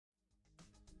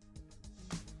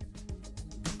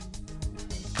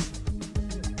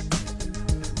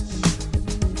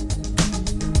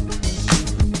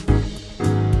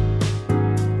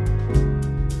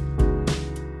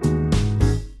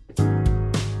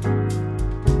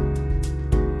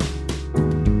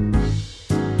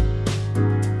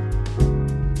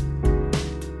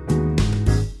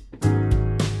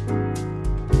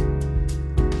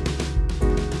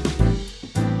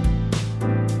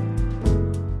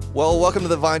Well, welcome to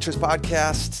the Vine Church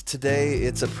Podcast. Today,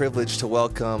 it's a privilege to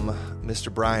welcome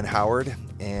Mr. Brian Howard.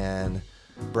 And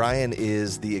Brian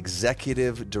is the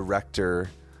executive director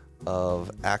of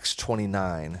Acts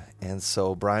 29. And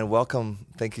so, Brian, welcome.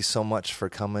 Thank you so much for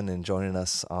coming and joining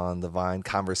us on the Vine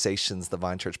Conversations, the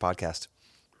Vine Church Podcast.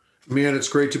 Man, it's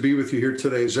great to be with you here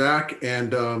today, Zach.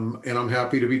 And I'm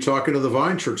happy to be talking to the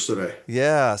Vine Church today.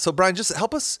 Yeah. So, Brian, just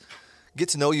help us get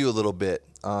to know you a little bit.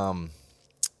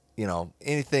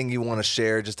 Anything you want to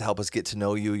share just to help us get to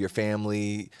know you, your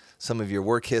family, some of your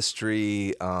work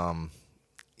history. I'd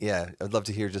love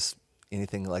to hear just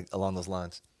anything like along those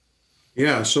lines.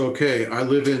 Yeah. So, okay. I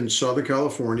live in Southern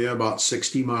California, about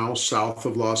 60 miles south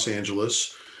of Los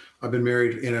Angeles. I've been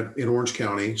married in Orange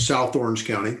County, South Orange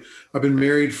County. I've been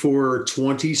married for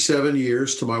 27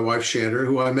 years to my wife, Chandra,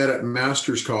 who I met at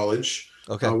Masters College,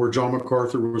 where John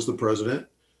MacArthur was the president.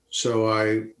 So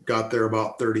I got there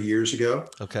about 30 years ago.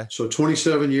 Okay. So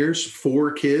 27 years,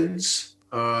 4 kids.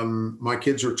 My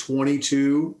kids are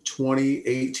 22, 20,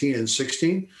 18, and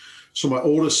 16. So my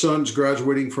oldest son's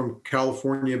graduating from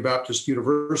California Baptist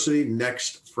University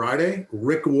next Friday,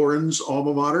 Rick Warren's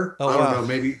alma mater. Oh, I don't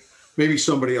know, maybe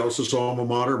somebody else's alma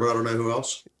mater, but I don't know who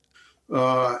else.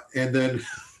 And then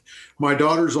my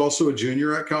daughter's also a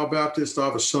junior at Cal Baptist. I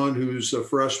have a son who's a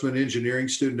freshman engineering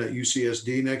student at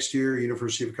UCSD next year,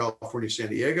 University of California, San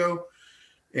Diego.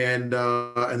 And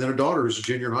then a daughter who's a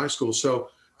junior in high school. So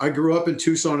I grew up in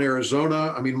Tucson,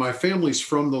 Arizona. I mean, my family's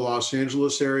from the Los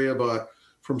Angeles area, but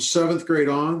from 7th grade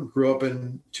on, grew up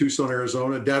in Tucson,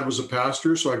 Arizona. Dad was a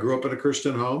pastor, so I grew up in a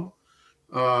Christian home.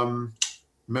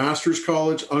 Masters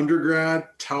College, undergrad,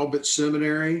 Talbot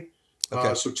Seminary.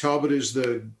 Okay. So Talbot is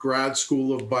the grad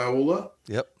school of Biola.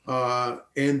 Yep.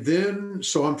 And then,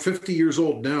 so I'm 50 years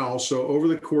old now. So over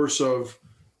the course of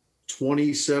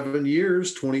 27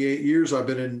 years, 28 years, I've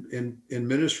been in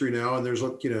ministry now. And there's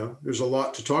a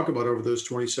lot to talk about over those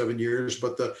 27 years.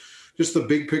 But the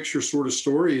big picture sort of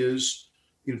story is,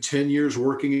 10 years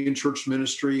working in church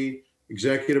ministry,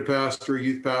 executive pastor,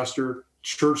 youth pastor,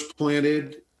 church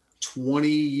planted. 20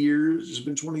 years, it's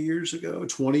been 20 years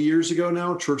ago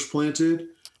now, church planted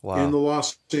in the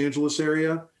Los Angeles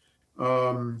area.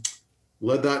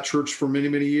 Led that church for many,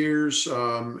 many years.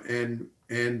 Man,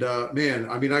 I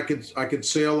mean, I could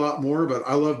say a lot more, but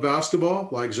I love basketball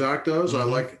like Zach does. Mm-hmm. I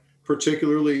like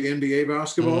particularly NBA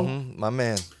basketball. Mm-hmm. My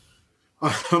man.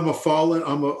 I'm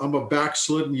a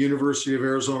backslidden University of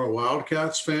Arizona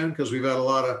Wildcats fan because we've had a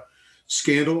lot of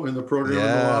scandal in the program in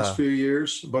the last few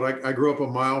years, but I grew up a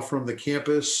mile from the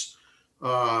campus,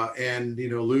 and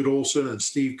Lute Olson and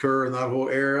Steve Kerr and that whole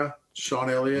era, Sean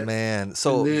Elliott. Man,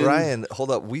 so Brian,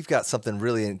 hold up, we've got something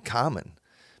really in common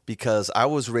because I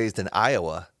was raised in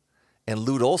Iowa, and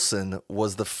Lute Olson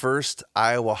was the first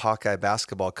Iowa Hawkeye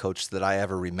basketball coach that I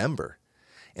ever remember.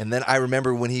 And then I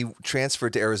remember when he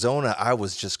transferred to Arizona, I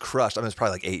was just crushed. I mean, I was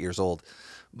probably like 8 years old.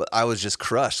 But I was just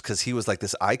crushed because he was like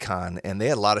this icon, and they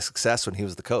had a lot of success when he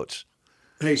was the coach.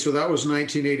 Hey, so that was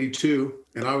 1982,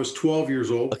 and I was 12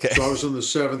 years old. Okay. So I was in the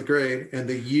 7th grade. And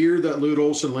the year that Lute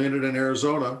Olson landed in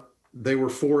Arizona, they were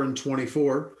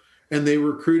 4-24, and they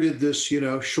recruited this,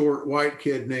 short white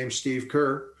kid named Steve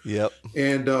Kerr. Yep.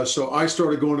 And so I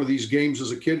started going to these games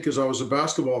as a kid because I was a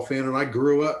basketball fan, and I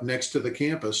grew up next to the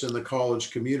campus in the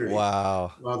college community.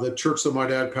 Wow. The church that my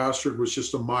dad pastored was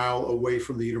just a mile away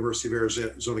from the University of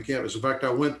Arizona campus. In fact,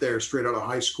 I went there straight out of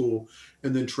high school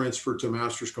and then transferred to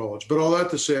Masters College. But all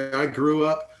that to say, I grew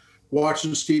up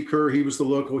watching Steve Kerr. He was the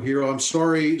local hero. I'm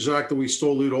sorry, Zach, that we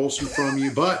stole Lute Olson from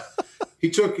you, but he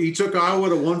took Iowa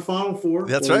to one Final Four.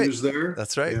 That's right. He was there.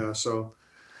 That's right. Yeah. So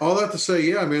all that to say,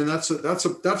 yeah, man, that's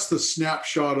the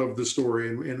snapshot of the story,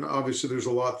 and obviously there's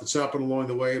a lot that's happened along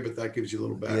the way, but that gives you a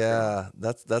little background. Yeah,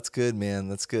 that's good, man.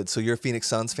 That's good. So you're a Phoenix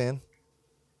Suns fan?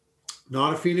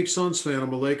 Not a Phoenix Suns fan.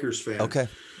 I'm a Lakers fan. Okay,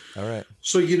 all right.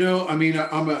 So I mean,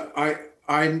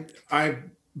 I've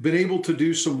been able to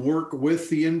do some work with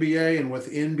the NBA and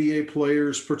with NBA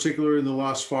players, particularly in the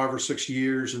last 5 or 6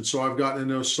 years. And so I've gotten to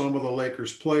know some of the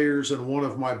Lakers players, and one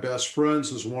of my best friends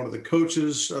is one of the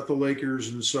coaches at the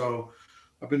Lakers. And so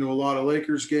I've been to a lot of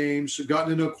Lakers games. I've gotten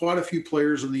to know quite a few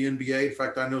players in the NBA. In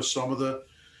fact, I know some of the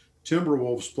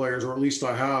Timberwolves players, or at least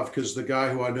I have, because the guy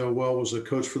who I know well was a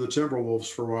coach for the Timberwolves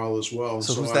for a while as well. And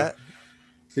so who's that?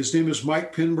 His name is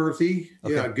Mike Penberthy.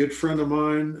 Okay. Yeah, a good friend of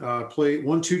mine.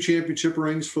 Won 2 championship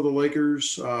rings for the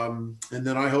Lakers, and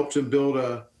then I helped him build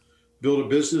a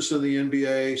business in the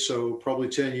NBA. So probably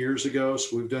 10 years ago.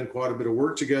 So we've done quite a bit of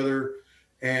work together,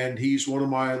 and he's one of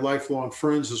my lifelong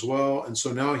friends as well. And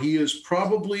so now he is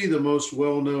probably the most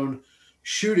well-known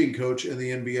shooting coach in the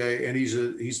NBA, and he's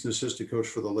an assistant coach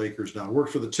for the Lakers now.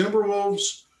 Worked for the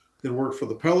Timberwolves, then worked for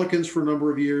the Pelicans for a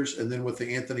number of years. And then with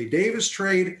the Anthony Davis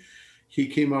trade, he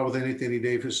came out with Anthony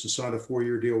Davis and signed a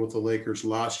 4-year deal with the Lakers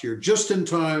last year, just in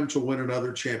time to win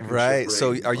another championship. Right.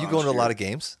 So are you going to a lot of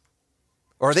games?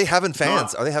 Or are they having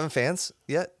fans? Are they having fans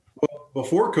yet? Well,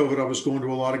 before COVID, I was going to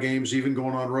a lot of games, even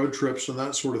going on road trips and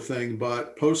that sort of thing.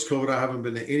 But post-COVID, I haven't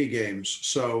been to any games.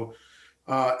 So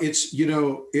it's the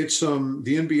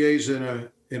NBA's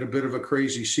in a bit of a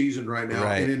crazy season right now.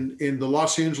 Right. And in the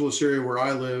Los Angeles area where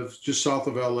I live, just south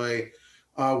of LA,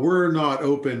 we're not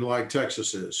open like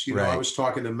Texas is. Right. I was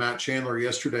talking to Matt Chandler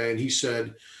yesterday, and he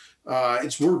said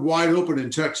we're wide open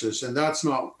in Texas, and that's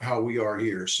not how we are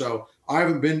here. So I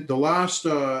haven't been. The last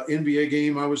NBA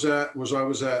game I was at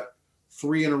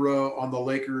 3 in a row on the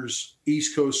Lakers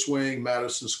East Coast swing,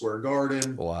 Madison Square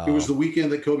Garden. Wow. It was the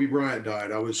weekend that Kobe Bryant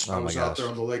died. I was gosh. out there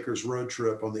on the Lakers road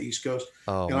trip on the East Coast,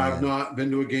 and man. I've not been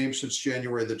to a game since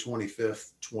January the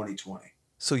 25th, 2020.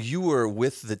 So you were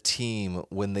with the team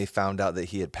when they found out that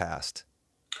he had passed?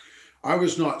 I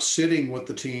was not sitting with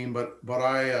the team, but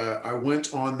I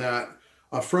went on that.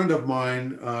 A friend of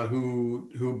mine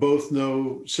who both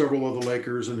know several of the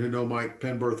Lakers and who know Mike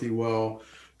Penberthy well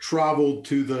traveled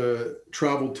to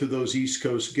those East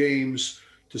Coast games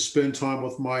to spend time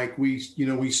with Mike. We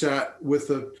sat with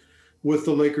the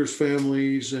Lakers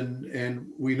families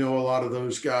and we know a lot of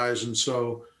those guys, and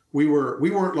so we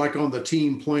weren't like on the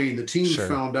team plane. The team Sure.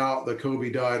 found out that Kobe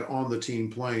died on the team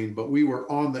plane, but we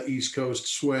were on the East Coast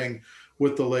swing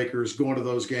with the Lakers, going to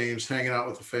those games, hanging out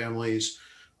with the families,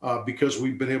 because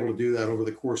we've been able to do that over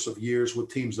the course of years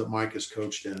with teams that Mike has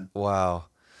coached in. Wow.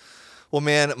 Well,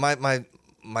 man,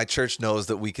 my church knows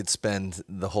that we could spend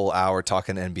the whole hour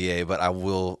talking NBA, but I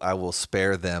will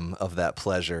spare them of that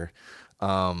pleasure.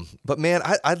 But man,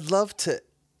 I'd love to.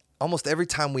 Almost every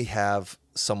time we have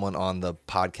someone on the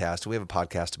podcast, we have a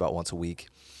podcast about once a week,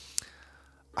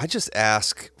 I just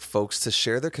ask folks to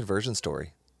share their conversion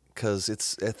story, because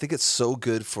I think it's so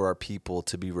good for our people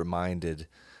to be reminded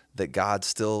that God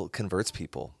still converts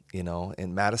people,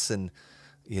 In Madison,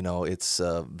 it's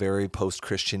very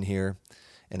post-Christian here,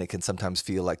 and it can sometimes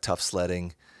feel like tough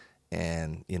sledding.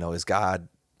 And, is God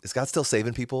still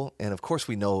saving people? And of course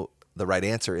we know the right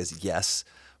answer is yes,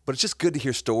 but it's just good to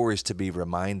hear stories to be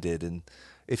reminded. And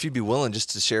if you'd be willing just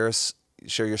to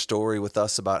share your story with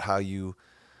us about how you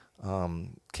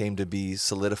came to be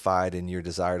solidified in your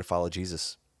desire to follow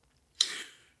Jesus.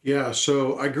 Yeah,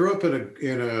 so I grew up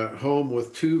in a home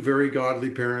with two very godly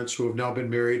parents who have now been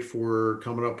married for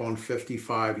coming up on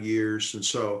 55 years. And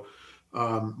so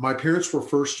my parents were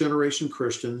first generation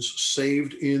Christians,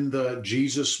 saved in the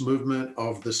Jesus movement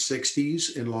of the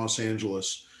 60s in Los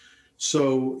Angeles.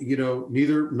 So,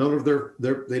 none of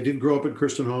they didn't grow up in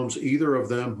Christian homes, either of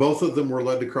them. Both of them were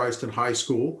led to Christ in high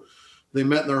school. They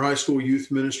met in their high school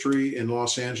youth ministry in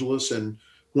Los Angeles and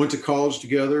went to college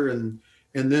together. And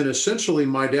then essentially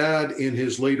my dad in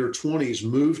his later 20s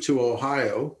moved to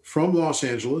Ohio from Los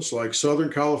Angeles, like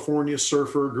Southern California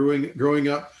surfer, growing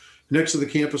up next to the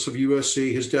campus of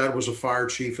USC. His dad was a fire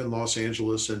chief in Los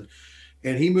Angeles, and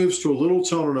he moves to a little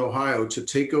town in Ohio to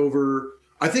take over.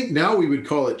 I think now we would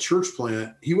call it church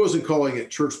plant. He wasn't calling it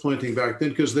church planting back then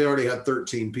because they already had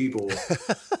 13 people.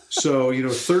 So,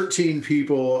 13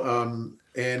 people.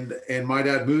 And my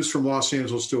dad moves from Los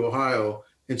Angeles to Ohio.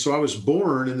 And so I was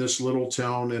born in this little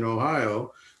town in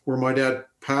Ohio where my dad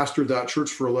pastored that church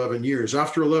for 11 years.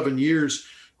 After 11 years,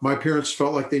 my parents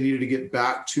felt like they needed to get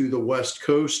back to the West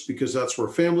Coast because that's where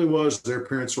family was. Their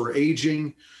parents were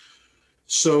aging.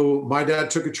 So my dad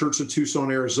took a church in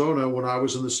Tucson, Arizona when I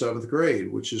was in the 7th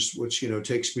grade, which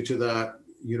takes me to that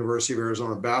University of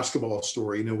Arizona basketball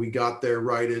story. We got there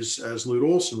right as Lute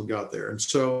Olson got there. And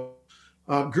so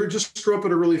just grew up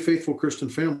in a really faithful Christian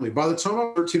family. By the time I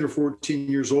was 13 or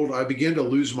 14 years old, I began to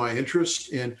lose my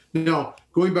interest. And now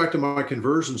going back to my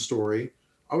conversion story,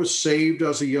 I was saved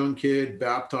as a young kid,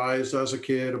 baptized as a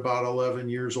kid, about 11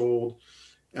 years old.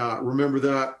 Remember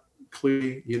that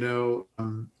clearly,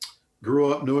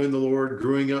 grew up knowing the Lord,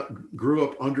 grew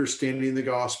up understanding the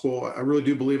gospel. I really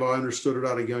do believe I understood it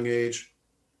at a young age.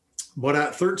 But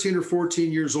at 13 or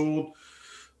 14 years old,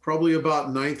 probably about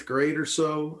 9th grade or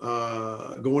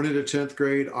so, going into 10th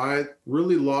grade, I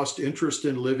really lost interest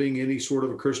in living any sort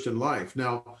of a Christian life.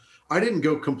 Now, I didn't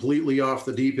go completely off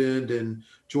the deep end and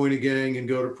join a gang and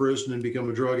go to prison and become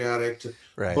a drug addict.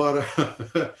 Right.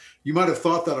 But you might have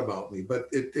thought that about me, but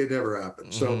it never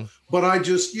happened. Mm-hmm. So, but I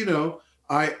just,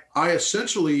 I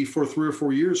essentially for 3 or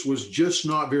 4 years was just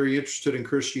not very interested in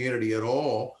Christianity at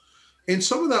all. And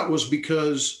some of that was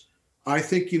because I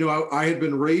think, I had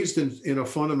been raised in a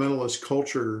fundamentalist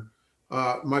culture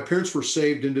My parents were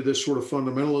saved into this sort of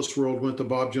fundamentalist world, went to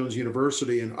Bob Jones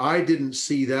University, and I didn't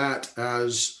see that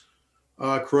as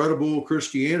credible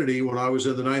Christianity when I was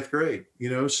in the ninth grade,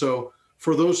 So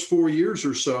for those 4 years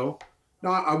or so,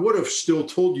 now I would have still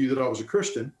told you that I was a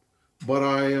Christian, but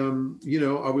I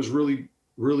was really,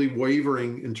 really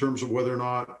wavering in terms of whether or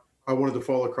not I wanted to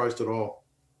follow Christ at all.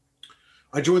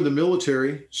 I joined the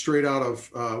military straight out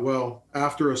of,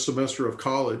 after a semester of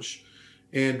college,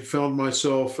 and found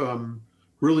myself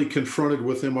really confronted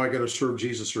with, am I going to serve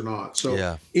Jesus or not?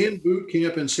 So in boot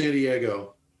camp in San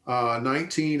Diego,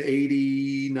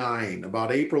 1989,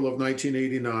 about April of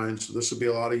 1989, so this would be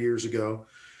a lot of years ago,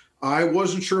 I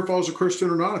wasn't sure if I was a Christian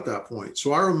or not at that point.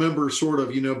 So I remember sort of,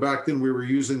 back then we were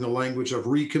using the language of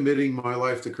recommitting my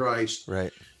life to Christ.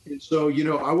 Right. And so,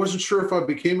 I wasn't sure if I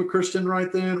became a Christian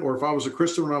right then or if I was a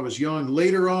Christian when I was young.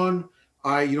 Later on,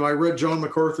 I read John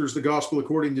MacArthur's The Gospel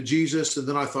According to Jesus, and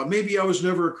then I thought maybe I was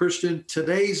never a Christian.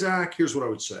 Today, Zach, here's what I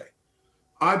would say.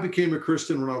 I became a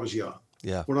Christian when I was young.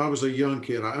 Yeah. When I was a young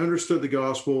kid, I understood the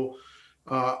gospel.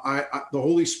 The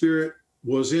Holy Spirit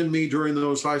was in me during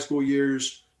those high school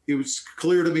years. It was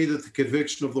clear to me that the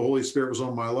conviction of the Holy Spirit was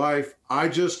on my life. I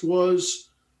just was,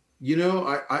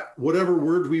 whatever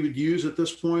word we would use at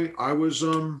this point, I was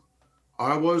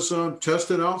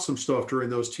testing out some stuff during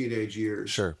those teenage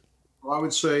years. Sure. I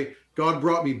would say God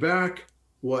brought me back,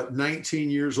 19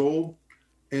 years old.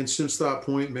 And since that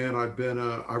point, man,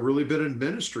 I've really been in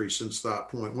ministry since that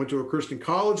point. Went to a Christian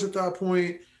college at that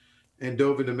point and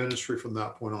dove into ministry from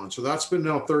that point on. So that's been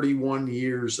now 31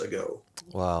 years ago.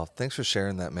 Wow. Thanks for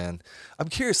sharing that, man. I'm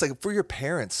curious, like for your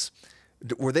parents,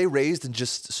 were they raised in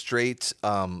just straight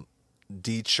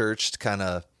de-churched kind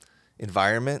of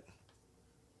environment?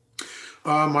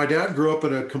 My dad grew up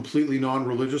in a completely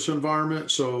non-religious environment,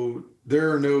 so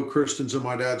there are no Christians in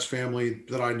my dad's family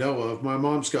that I know of. My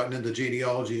mom's gotten into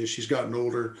genealogy as she's gotten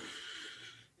older.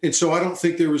 And so I don't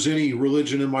think there was any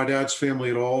religion in my dad's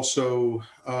family at all. So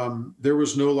there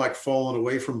was no like falling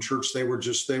away from church. They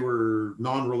were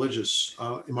non-religious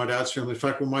in my dad's family. In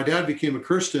fact, when my dad became a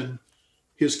Christian,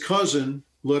 his cousin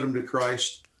led him to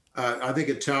Christ. I think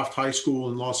at Taft High School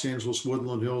in Los Angeles,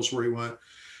 Woodland Hills, where he went.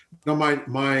 Now,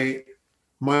 my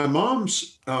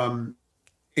mom's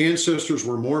ancestors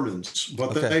were Mormons,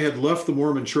 but they had left the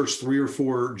Mormon church 3 or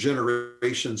 4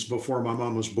 generations before my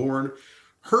mom was born.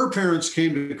 Her parents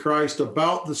came to Christ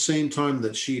about the same time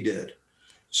that she did.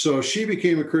 So she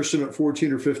became a Christian at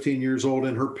 14 or 15 years old,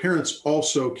 and her parents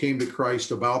also came to Christ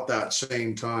about that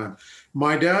same time.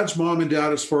 My dad's mom and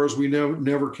dad, as far as we know,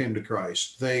 never came to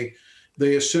Christ. They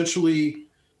essentially...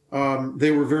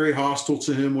 they were very hostile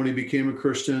to him when he became a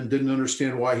Christian, didn't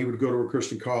understand why he would go to a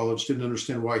Christian college, didn't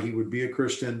understand why he would be a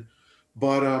Christian.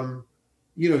 But,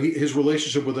 his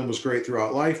relationship with them was great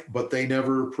throughout life, but they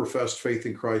never professed faith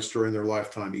in Christ during their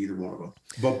lifetime, either one of them.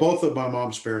 But both of my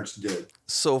mom's parents did.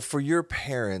 So for your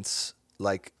parents,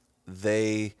 like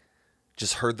they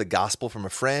just heard the gospel from a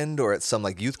friend or at some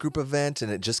like youth group event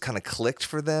and it just kind of clicked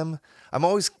for them. I'm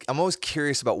always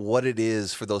curious about what it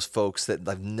is for those folks that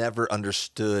I've never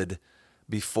understood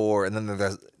before. And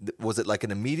then was it like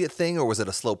an immediate thing or was it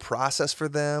a slow process for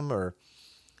them or?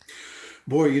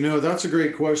 Boy, that's a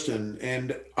great question.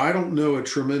 And I don't know a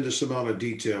tremendous amount of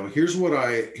detail. Here's what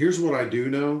I do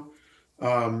know.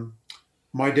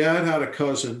 My dad had a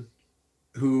cousin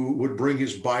who would bring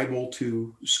his Bible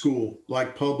to school,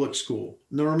 like public school.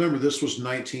 Now, remember, this was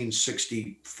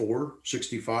 1964,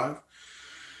 65.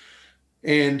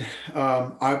 And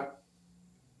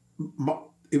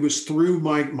it was through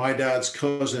my dad's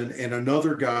cousin and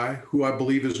another guy who I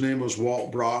believe his name was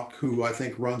Walt Brock, who I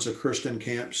think runs a Christian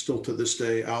camp still to this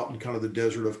day out in kind of the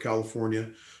desert of California.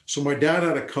 So my dad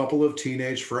had a couple of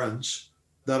teenage friends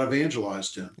that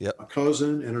evangelized him, a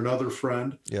cousin and another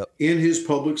friend in his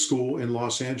public school in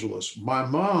Los Angeles. My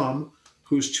mom,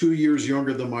 who's 2 years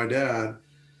younger than my dad,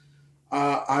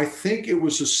 I think it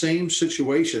was the same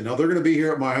situation. Now, they're going to be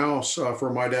here at my house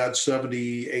for my dad's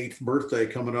 78th birthday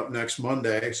coming up next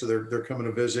Monday. So they're coming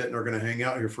to visit and are going to hang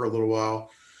out here for a little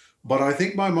while. But I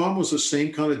think my mom was the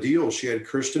same kind of deal. She had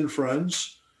Christian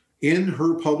friends in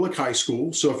her public high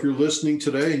school. So if you're listening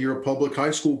today and you're a public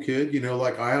high school kid,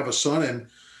 like I have a son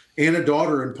and a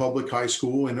daughter in public high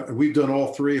school, and we've done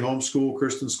all 3, homeschool,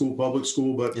 Christian school, public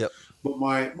school, but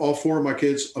all 4 of my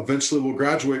kids eventually will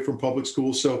graduate from public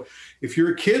school. So if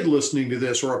you're a kid listening to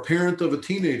this or a parent of a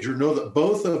teenager, know that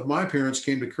both of my parents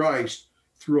came to Christ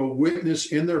through a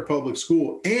witness in their public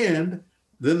school. And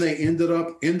then they ended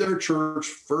up in their church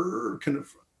for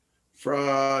Faith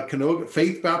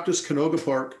Baptist Canoga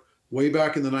Park way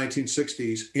back in the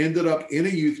 1960s, ended up in a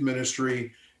youth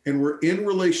ministry and were in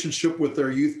relationship with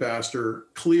their youth pastor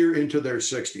clear into their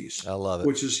 60s. I love it.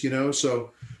 Which is,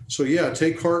 so yeah,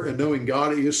 take heart in knowing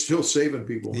God is still saving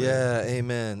people. Man. Yeah,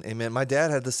 amen, amen. My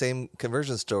dad had the same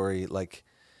conversion story. Like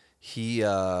he,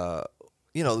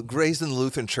 raised in the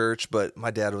Lutheran church, but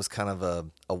my dad was kind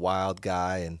of a wild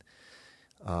guy, and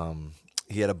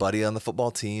he had a buddy on the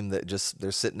football team that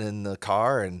they're sitting in the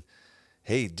car and,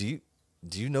 hey, do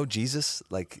you know Jesus?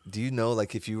 Like, do you know,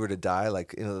 like, if you were to die,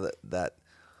 like, that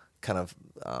kind of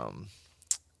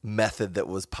method that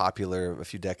was popular a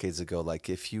few decades ago, like,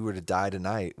 if you were to die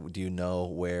tonight, do you know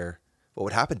what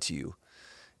would happen to you?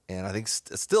 And I think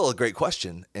it's still a great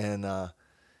question. And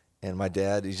my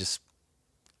dad, and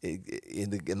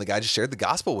the guy just shared the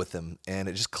gospel with him, and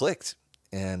it just clicked.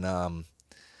 And that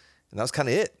was kind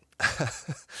of it.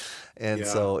 And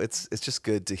so it's just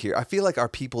good to hear. I feel like our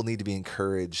people need to be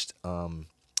encouraged,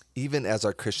 even as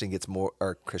our culture gets more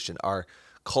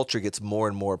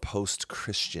and more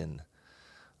post-Christian.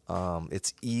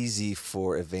 It's easy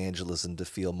for evangelism to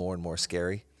feel more and more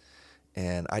scary.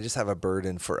 And I just have a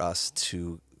burden for us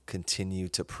to continue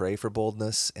to pray for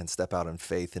boldness and step out in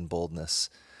faith and boldness.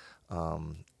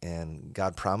 And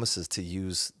God promises to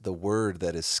use the word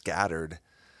that is scattered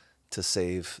to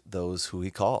save those who he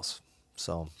calls.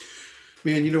 So,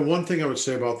 man, one thing I would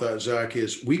say about that, Zach,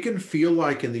 is we can feel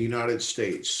like in the United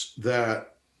States that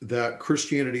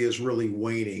Christianity is really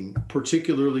waning,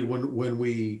 particularly when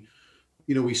we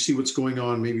see what's going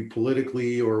on maybe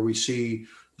politically, or we see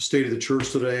the state of the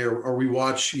church today, or we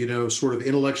watch, sort of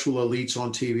intellectual elites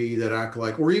on TV that act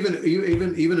like, or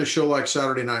even a show like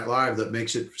Saturday Night Live that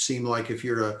makes it seem like if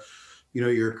you're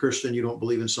a Christian, you don't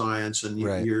believe in science, and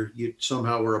you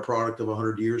somehow were a product of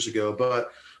 100 years ago.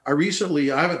 But I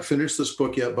haven't finished this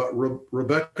book yet, but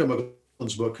Rebecca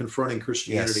McLaughlin's book, Confronting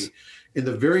Christianity, yes. In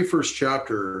the very first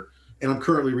chapter, and I'm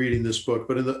currently reading this book,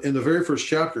 but in the very first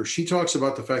chapter, she talks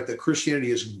about the fact that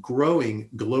Christianity is growing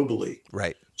globally.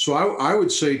 Right. So I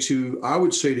would say to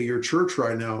your church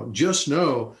right now, just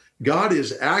know God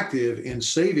is active in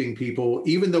saving people,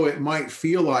 even though it might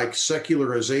feel like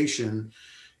secularization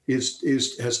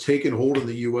has taken hold in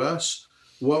the U.S.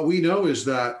 What we know is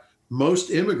that most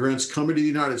immigrants coming to the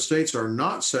United States are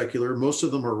not secular. Most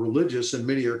of them are religious, and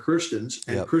many are Christians.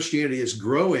 And Christianity is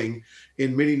growing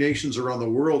in many nations around the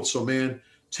world. So, man,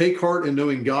 take heart in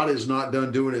knowing God is not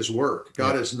done doing his work.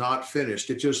 God is not finished.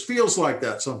 It just feels like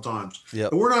that sometimes. And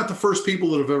we're not the first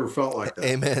people that have ever felt like that.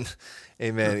 Amen.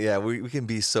 Amen. Yeah, we can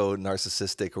be so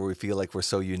narcissistic, or we feel like we're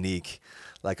so unique.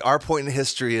 Like our point in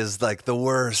history is like the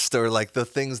worst, or like the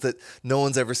things that no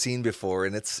one's ever seen before.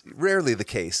 And it's rarely the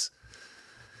case.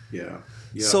 Yeah.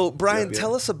 So Brian,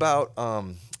 tell us about,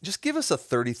 just give us a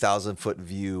 30,000 foot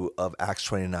view of Acts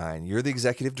 29. You're the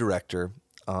executive director.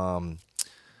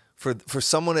 For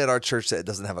someone at our church that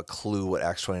doesn't have a clue what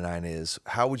Acts 29 is,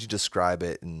 how would you describe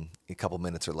it in a couple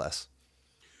minutes or less?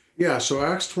 Yeah. So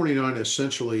Acts 29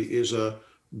 essentially is a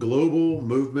global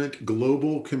movement,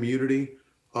 global community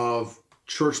of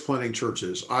church planting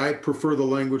churches. I prefer the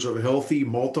language of healthy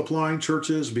multiplying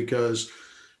churches because,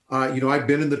 I've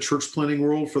been in the church planting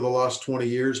world for the last 20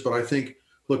 years, but I think,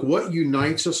 look, what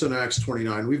unites us in Acts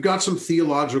 29, we've got some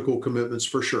theological commitments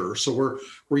for sure. So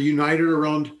we're united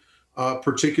around a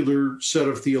particular set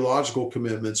of theological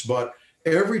commitments, but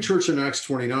every church in Acts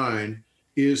 29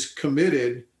 is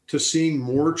committed to seeing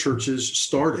more churches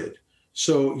started.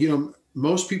 So,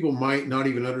 most people might not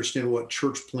even understand what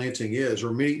church planting is,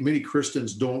 or many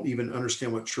Christians don't even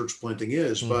understand what church planting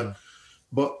is. Mm-hmm.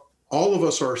 But all of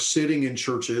us are sitting in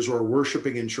churches, or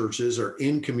worshiping in churches, or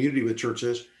in community with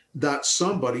churches that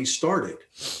somebody started.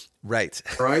 Right.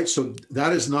 Right. So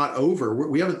that is not over.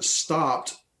 We haven't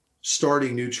stopped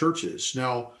starting new churches.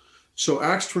 Now, so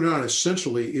Acts 29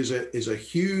 essentially is a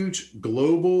huge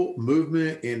global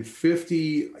movement in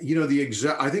 50,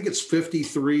 I think it's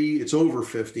 53, it's over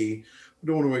 50. I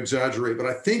don't want to exaggerate, but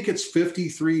I think it's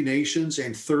 53 nations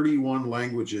and 31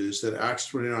 languages that Acts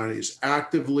 29 is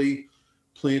actively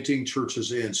planting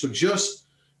churches in. So just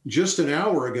an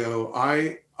hour ago,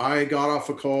 I got off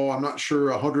a call. I'm not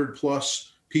sure, 100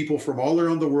 plus people from all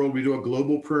around the world. We do a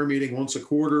global prayer meeting once a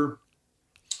quarter.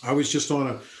 I was just on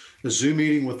a Zoom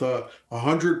meeting with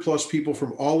 100 plus people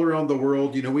from all around the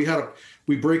world.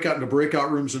 We break out into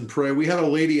breakout rooms and pray. We had a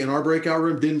lady in our breakout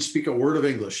room, didn't speak a word of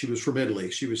English. She was from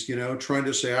Italy. She was, trying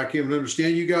to say, I can't even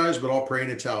understand you guys, but I'll pray in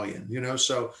Italian,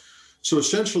 So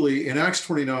essentially in Acts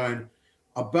 29,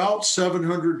 about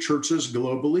 700 churches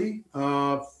globally,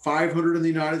 500 in the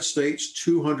United States,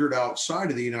 200 outside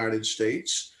of the United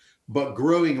States, but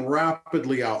growing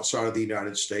rapidly outside of the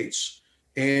United States.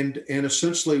 And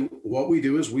essentially what we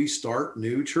do is we start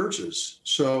new churches.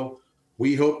 So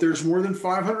We hope there's more than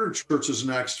 500 churches in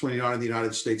Acts 29 in the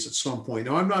United States at some point.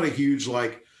 Now, I'm not a huge,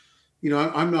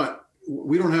 I'm not,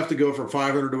 we don't have to go from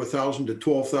 500 to 1,000 to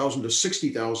 12,000 to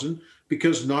 60,000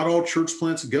 because not all church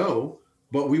plants go,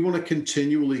 but we want to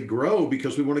continually grow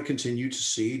because we want to continue to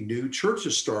see new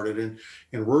churches started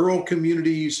in rural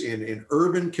communities, in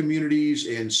urban communities,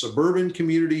 in suburban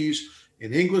communities,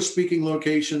 in English-speaking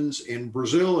locations, in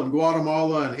Brazil and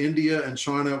Guatemala and India and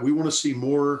China. We want to see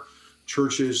more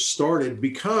churches started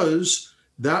because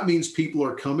that means people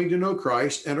are coming to know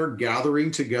Christ and are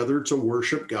gathering together to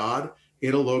worship God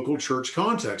in a local church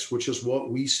context, which is what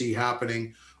we see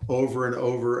happening over and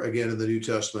over again in the New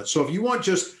Testament. So if you want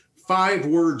just 5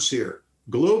 words here: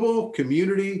 global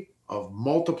community of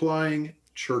multiplying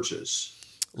churches.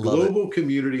 Global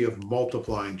community of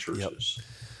multiplying churches. Yep.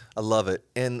 I love it.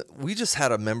 And we just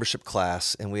had a membership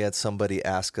class, and we had somebody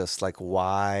ask us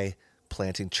why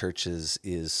planting churches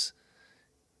is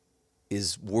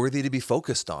worthy to be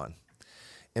focused on.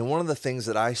 And one of the things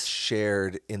that I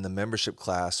shared in the membership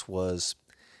class was,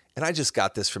 and I just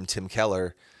got this from Tim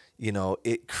Keller,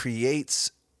 it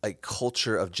creates a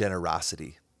culture of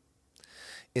generosity.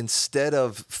 Instead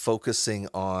of focusing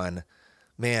on,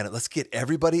 man, let's get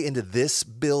everybody into this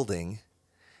building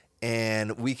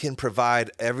and we can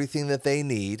provide everything that they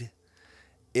need.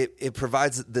 It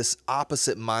provides this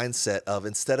opposite mindset of,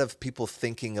 instead of people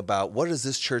thinking about what is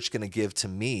this church going to give to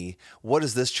me, what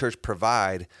does this church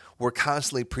provide, we're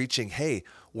constantly preaching, hey,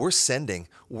 we're sending,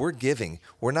 we're giving.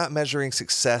 We're not measuring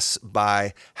success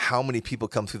by how many people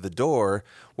come through the door.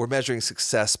 We're measuring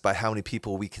success by how many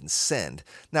people we can send.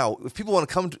 Now, if people want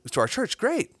to come to our church,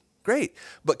 great.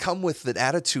 But come with an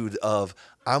attitude of,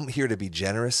 I'm here to be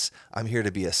generous. I'm here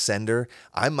to be a sender.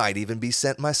 I might even be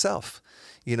sent myself.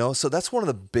 So that's one of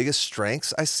the biggest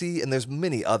strengths I see, and there's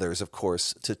many others, of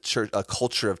course, to church, a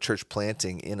culture of church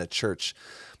planting in a church.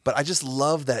 But I just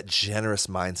love that generous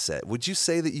mindset. Would you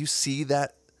say that you see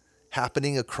that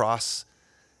happening across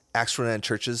Acts 29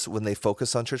 churches when they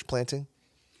focus on church planting?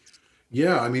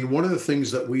 Yeah, I mean, one of the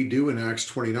things that we do in Acts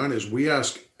 29 is we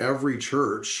ask every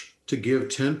church to give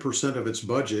 10% of its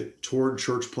budget toward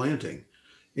church planting.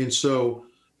 And so,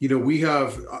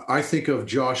 I think of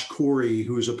Josh Corey,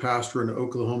 who is a pastor in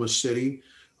Oklahoma City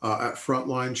at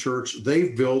Frontline Church.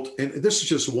 They've built, and this is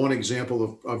just one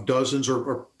example of dozens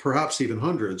or perhaps even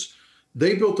hundreds.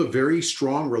 They built a very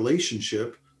strong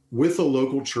relationship with a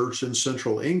local church in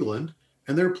Central England,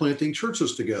 and they're planting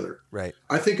churches together. Right.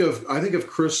 I think of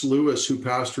Chris Lewis, who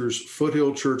pastors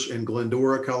Foothill Church in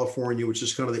Glendora, California, which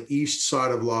is kind of the east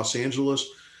side of Los Angeles.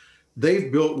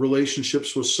 They've built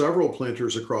relationships with several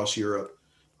planters across Europe.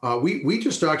 We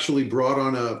just actually brought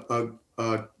on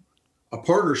a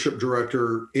partnership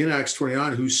director in Acts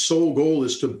 29 whose sole goal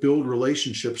is to build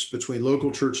relationships between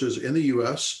local churches in the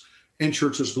U.S. and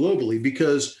churches globally.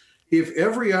 Because if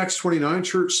every Acts 29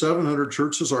 church, 700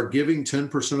 churches, are giving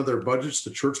 10% of their budgets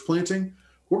to church planting,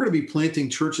 we're going to be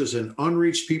planting churches in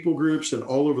unreached people groups and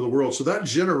all over the world. So that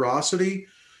generosity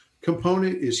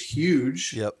component is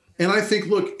huge. Yep. And I think,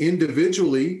 look,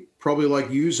 individually, probably like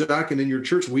you, Zach, and in your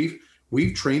church, we've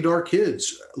trained our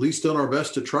kids, at least done our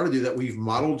best to try to do that. We've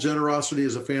modeled generosity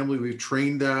as a family. We've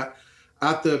trained that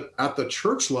at the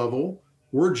church level.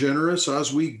 We're generous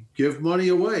as we give money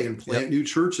away and plant new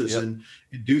churches and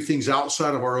do things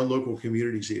outside of our own local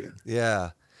communities even.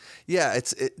 Yeah. Yeah,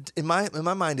 in my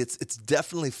mind, it's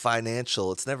definitely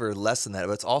financial. It's never less than that,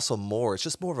 but it's also more. It's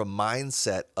just more of a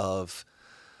mindset of,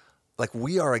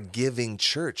 we are a giving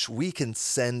church. We can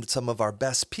send some of our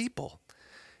best people.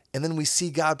 And then we see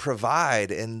God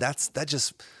provide, and that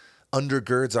just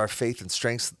undergirds our faith and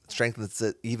strengthens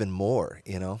it even more,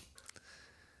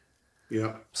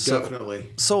 Yeah, so,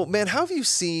 definitely. So, man, how have you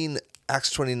seen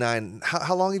Acts 29?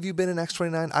 How long have you been in Acts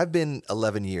 29? I've been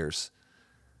 11 years.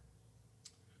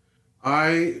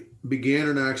 I began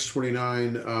in Acts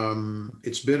 29.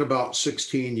 It's been about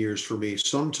 16 years for me.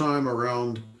 Sometime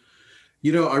around,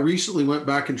 I recently went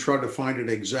back and tried to find an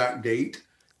exact date.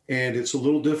 And it's a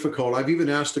little difficult. I've even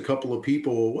asked a couple of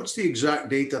people, what's the exact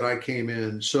date that I came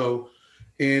in? So,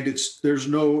 and there's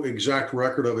no exact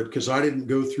record of it because I didn't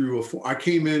go through I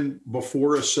came in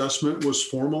before assessment was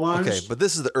formalized. Okay, but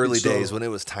this is the early days when it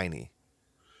was tiny.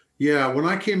 Yeah, when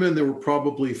I came in, there were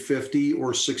probably 50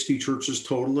 or 60 churches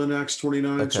total in Acts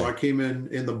 29. Okay. So I came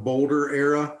in the Boulder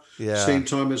era, same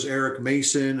time as Eric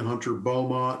Mason, Hunter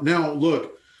Beaumont. Now,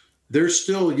 look, there's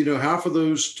still, half of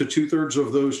those to 2/3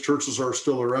 of those churches are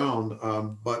still around.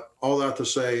 But all that to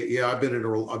say, I've been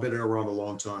around a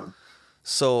long time.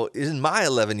 So in my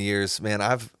 11 years, man,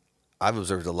 I've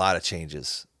observed a lot of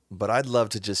changes. But I'd love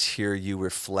to just hear you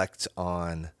reflect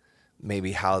on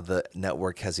maybe how the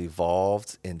network has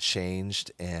evolved and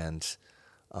changed, and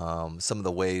some of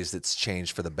the ways it's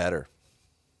changed for the better.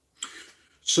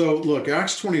 So look,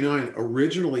 Acts 29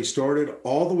 originally started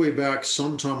all the way back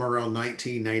sometime around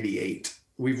 1998.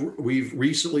 We've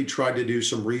recently tried to do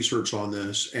some research on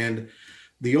this, and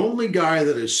the only guy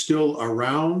that is still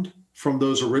around from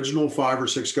those original 5 or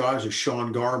 6 guys is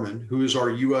Sean Garman, who is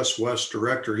our U.S. West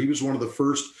director. He was one of the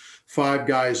first 5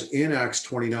 guys in Acts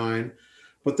 29.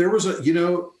 But there was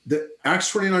the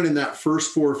Acts 29 in that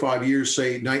first 4 or 5 years,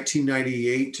 say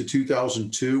 1998 to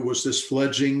 2002, was this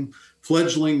fledgling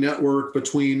network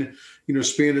between,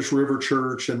 Spanish River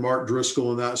Church and Mark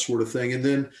Driscoll and that sort of thing. And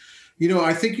then,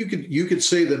 I think you could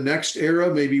say the next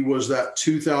era maybe was that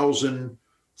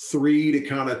 2003 to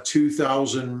kind of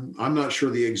 2000, I'm not sure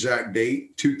the exact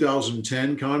date,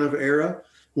 2010 kind of era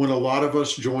when a lot of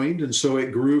us joined. And so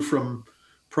it grew from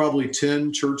probably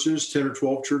 10 or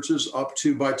 12 churches up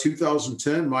to, by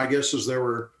 2010, my guess is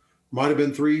might have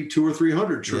been 200 or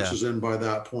 300 churches in by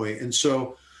that point. And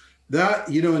so that,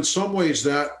 in some ways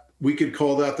that we could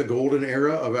call that the golden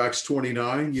era of Acts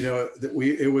 29.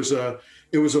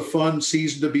 It was a fun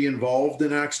season to be involved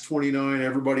in Acts 29.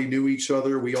 Everybody knew each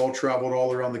other. We all traveled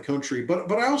all around the country.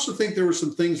 But I also think there were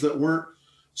some things that weren't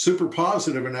super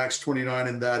positive in Acts 29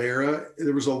 in that era.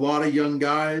 There was a lot of young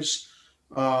guys.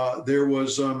 There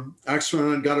was Acts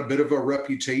 29 got a bit of a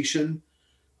reputation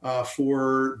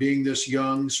for being this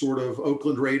young sort of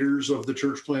Oakland Raiders of the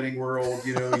church planting world,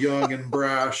 young and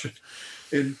brash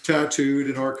and tattooed,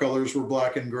 and our colors were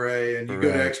black and gray. And you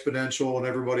go to Exponential and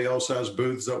everybody else has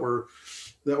booths that were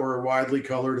widely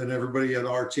colored, and everybody at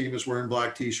our team is wearing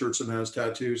black t-shirts and has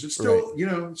tattoos. It's still,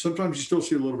 sometimes you still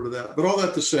see a little bit of that. But all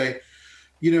that to say,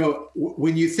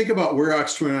 when you think about where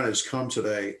Acts 29 has come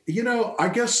today, I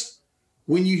guess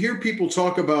when you hear people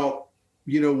talk about,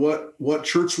 what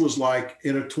church was like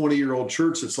in a 20-year-old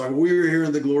church, it's like, we were here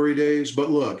in the glory days. But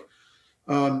look,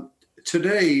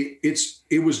 today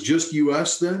it was just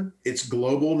U.S. then. It's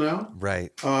global now.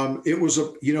 Right. It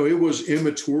was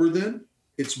immature then.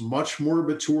 It's much more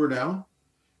mature now.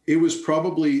 It was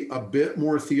probably a bit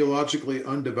more theologically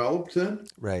undeveloped then.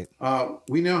 Right.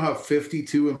 We now have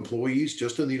 52 employees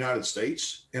just in the United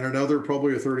States, and another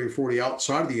probably 30 or 40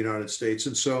 outside of the United States.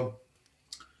 And so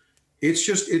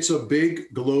it's a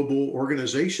big global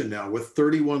organization now with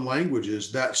 31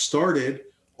 languages that started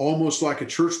almost like a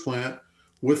church plant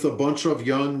with a bunch of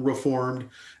young Reformed.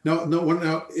 I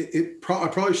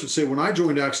probably should say, when I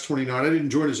joined Acts 29, I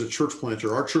didn't join as a church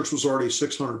planter. Our church was already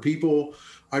 600 people.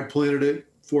 I planted it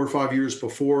 4 or 5 years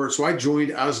before. So I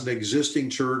joined as an existing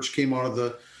church, came out of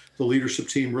the leadership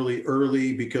team really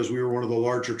early because we were one of the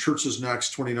larger churches in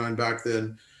Acts 29 back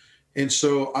then. And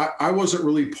so I wasn't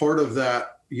really part of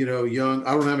that, young.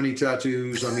 I don't have any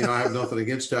tattoos. I mean, I have nothing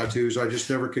against tattoos. I just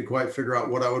never could quite figure out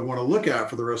what I would want to look at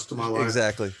for the rest of my life.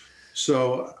 Exactly.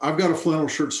 So I've got a flannel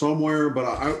shirt somewhere, but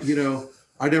I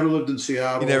never lived in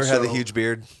Seattle. You never had the huge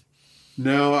beard?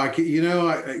 No, I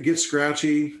get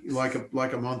scratchy like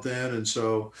a month in. And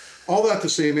so all that to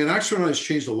say, man, Acts 29 has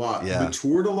changed a lot,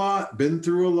 matured a lot, been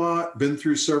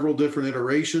through several different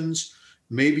iterations.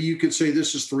 Maybe you could say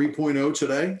this is 3.0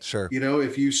 today. Sure.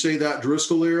 If you say that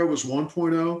Driscoll era was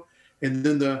 1.0, and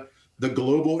then the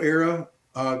global era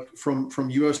from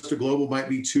US to global might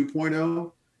be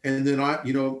 2.0. And then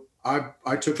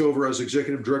I took over as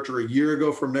executive director a year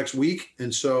ago from next week.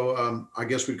 And so I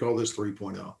guess we'd call this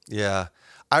 3.0. Yeah.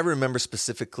 I remember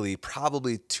specifically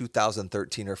probably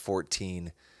 2013 or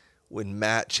 14 when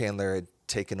Matt Chandler had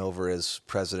taken over as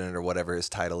president or whatever his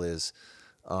title is.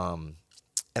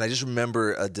 And I just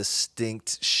remember a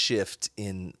distinct shift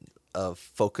in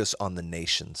focus on the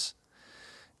nations.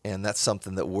 And that's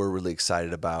something that we're really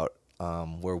excited about,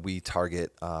 where we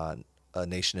target a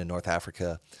nation in North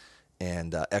Africa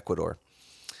and Ecuador.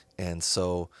 And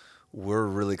so we're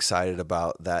really excited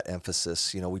about that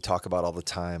emphasis. We talk about all the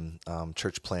time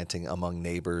church planting among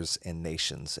neighbors and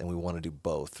nations, and we want to do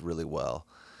both really well.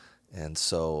 And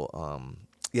so,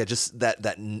 just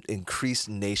that increased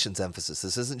nations emphasis.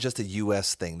 This isn't just a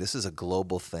U.S. thing. This is a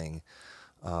global thing.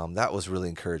 That was really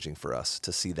encouraging for us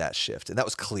to see that shift. And that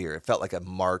was clear. It felt like a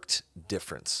marked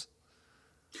difference.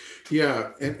 Yeah.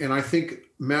 And I think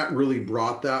Matt really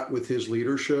brought that with his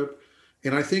leadership.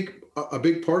 And I think a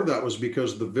big part of that was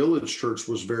because the Village Church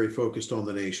was very focused on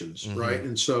the nations, right?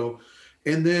 And so,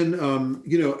 and then,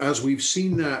 as we've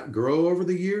seen that grow over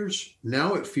the years,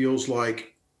 now it feels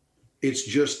like it's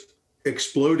just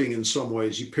exploding in some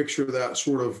ways. You picture that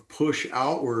sort of push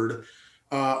outward.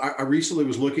 I recently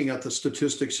was looking at the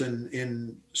statistics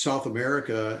in South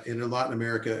America and in Latin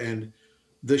America, and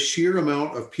the sheer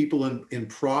amount of people in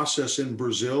process in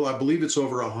Brazil, I believe it's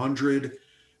over 100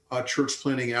 church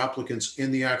planting applicants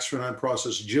in the Acts 29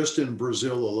 process just in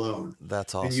Brazil alone.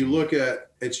 That's awesome. And you look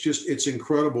at, it's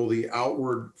incredible, the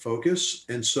outward focus.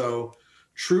 And so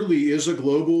truly is a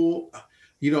global,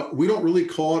 we don't really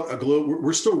call it a global,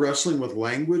 we're still wrestling with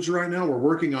language right now. We're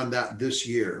working on that this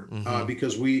year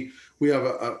because we have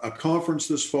a conference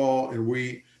this fall, and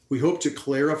we hope to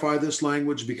clarify this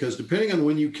language, because depending on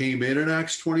when you came in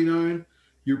Acts 29,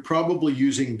 you're probably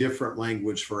using different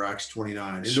language for Acts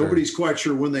 29. And Sure. Nobody's quite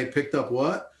sure when they picked up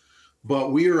what,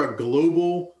 but we are a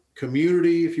global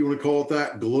community, if you want to call it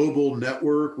that, global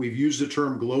network. We've used the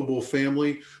term global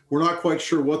family. We're not quite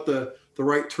sure what the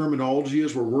right terminology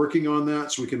is. We're working on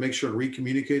that so we can make sure and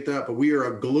recommunicate that. But we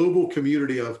are a global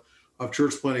community of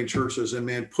church planting churches, and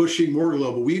man, pushing more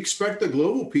global. We expect the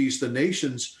global piece, the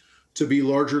nations, to be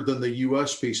larger than the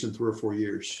U.S. piece in 3 or 4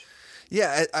 years.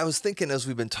 Yeah, I was thinking as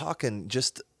we've been talking,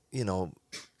 just,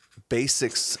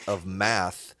 basics of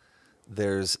math,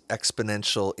 there's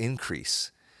exponential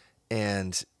increase.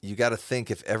 And you got to think,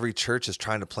 if every church is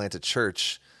trying to plant a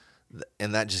church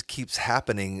and that just keeps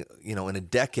happening, in a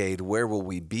decade, where will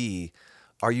we be?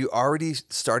 Are you already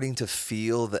starting to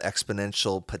feel the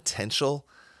exponential potential?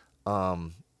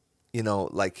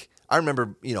 Like I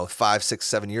remember, 5, 6,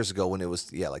 7 years ago when it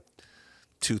was, like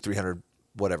 200, 300,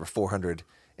 whatever, 400.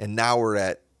 And now we're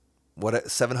at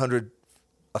 700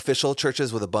 official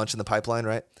churches with a bunch in the pipeline,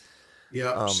 right?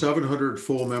 Yeah, 700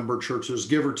 full member churches,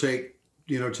 give or take,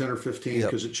 10 or 15,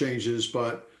 because Yep. it changes,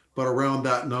 but around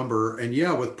that number. And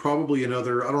yeah, with probably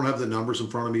another, I don't have the numbers in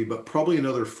front of me, but probably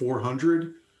another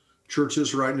 400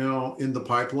 churches right now in the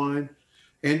pipeline.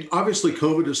 And obviously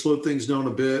COVID has slowed things down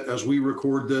a bit as we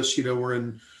record this.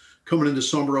 We're coming into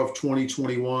summer of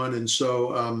 2021. And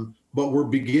so, but we're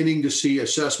beginning to see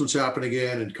assessments happen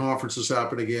again and conferences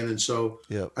happen again. And so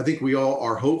Yep. I think we all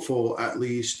are hopeful, at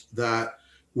least, that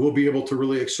we'll be able to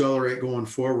really accelerate going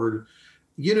forward.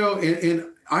 And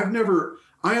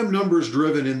I am numbers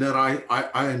driven in that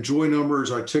I enjoy numbers.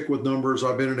 I tick with numbers.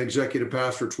 I've been an executive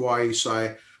pastor twice.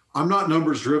 I'm not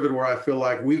numbers driven where I feel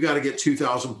like we've got to get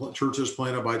 2,000 churches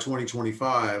planted by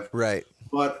 2025. Right.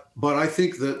 But I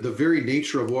think that the very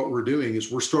nature of what we're doing is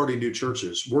we're starting new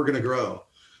churches. We're going to grow.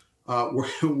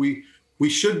 We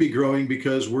should be growing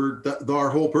because our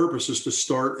whole purpose is to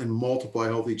start and multiply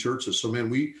healthy churches. So man,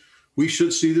 we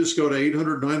should see this go to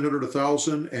 800, 900,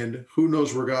 1,000, and who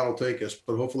knows where God will take us,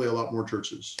 but hopefully a lot more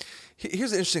churches.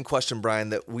 Here's an interesting question, Brian,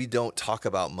 that we don't talk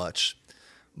about much,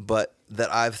 but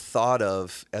that I've thought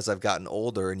of as I've gotten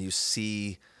older, and you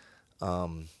see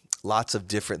lots of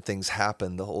different things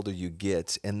happen the older you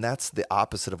get. And that's the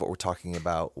opposite of what we're talking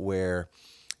about, where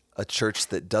a church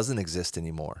that doesn't exist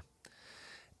anymore.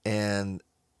 And,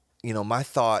 my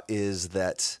thought is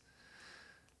that,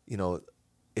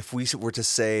 if we were to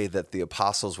say that the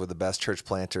apostles were the best church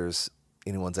planters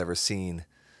anyone's ever seen,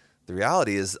 the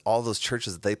reality is all those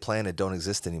churches that they planted don't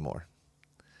exist anymore.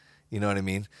 You know what I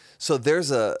mean? So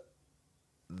there's a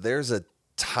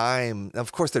time,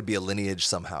 of course there'd be a lineage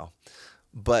somehow,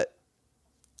 but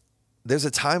there's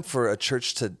a time for a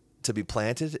church to be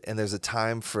planted, and there's a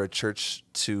time for a church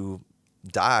to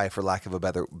die, for lack of a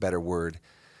better word.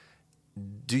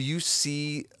 Do you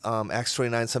see Acts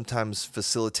 29 sometimes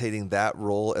facilitating that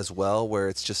role as well, where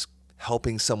it's just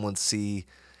helping someone see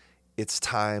it's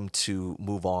time to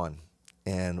move on,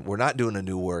 and we're not doing a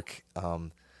new work?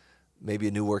 Maybe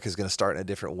a new work is going to start in a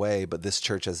different way, but this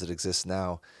church as it exists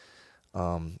now,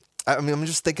 I'm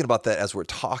just thinking about that as we're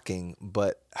talking,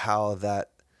 but how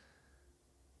that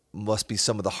must be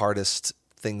some of the hardest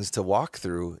things to walk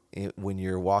through when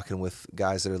you're walking with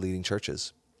guys that are leading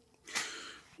churches.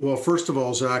 Well, first of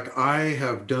all, Zach, I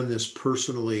have done this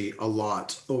personally a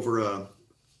lot over a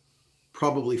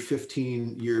probably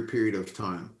 15-year period of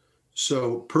time.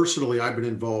 So personally, I've been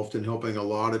involved in helping a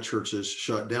lot of churches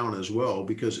shut down as well,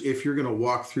 because if you're going to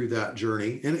walk through that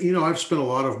journey, and I've spent a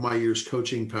lot of my years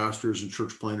coaching pastors and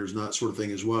church planters and that sort of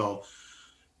thing as well.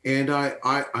 And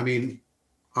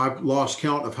I've lost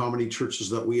count of how many churches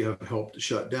that we have helped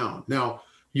shut down. Now,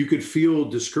 you could feel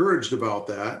discouraged about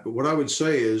that, but what I would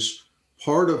say is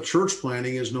part of church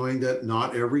planting is knowing that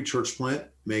not every church plant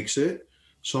makes it.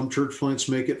 Some church plants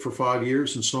make it for 5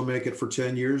 years, and some make it for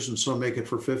 10 years, and some make it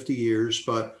for 50 years.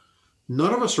 But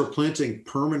none of us are planting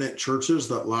permanent churches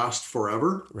that last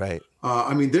forever. Right.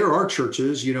 There are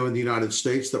churches, in the United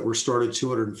States that were started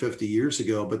 250 years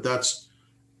ago, but that's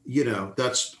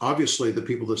obviously the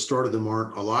people that started them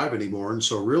aren't alive anymore. And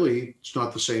so really it's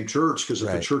not the same church, because if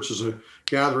Right. a church is a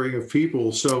gathering of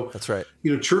people. So That's right.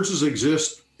 churches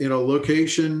exist in a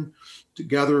location, to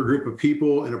gather a group of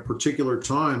people in a particular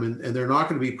time, and they're not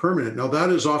going to be permanent. Now, that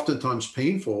is oftentimes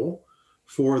painful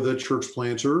for the church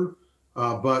planter,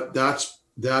 but that's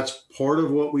part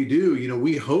of what we do.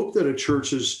 We hope that a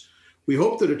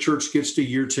church gets to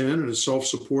year 10 and is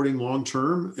self-supporting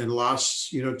long-term and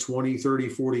lasts, 20, 30,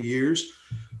 40 years.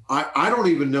 I don't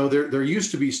even know. There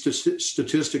used to be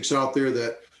statistics out there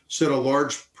that said a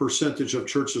large percentage of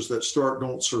churches that start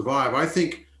don't survive. I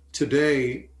think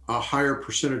today a higher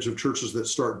percentage of churches that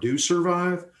start do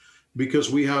survive because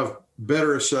we have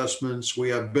better assessments, we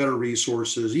have better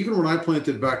resources. Even when I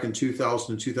planted back in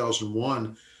 2000 and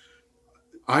 2001,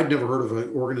 I'd never heard of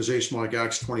an organization like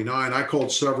Acts 29. I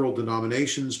called several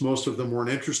denominations. Most of them weren't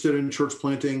interested in church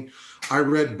planting. I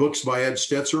read books by Ed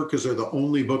Stetzer because they're the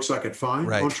only books I could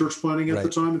find on church planting at the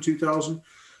time in 2000.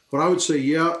 But I would say,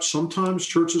 yeah, sometimes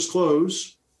churches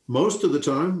close. Most of the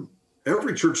time,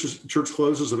 every church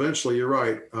closes eventually. You're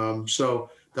right. So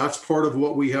that's part of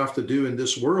what we have to do in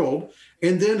this world,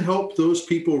 and then help those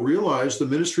people realize the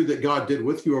ministry that God did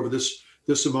with you over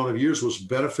this amount of years was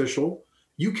beneficial.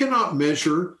 You cannot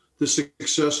measure the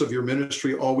success of your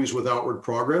ministry always with outward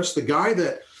progress. The guy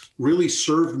that really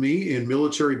served me in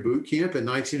military boot camp in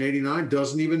 1989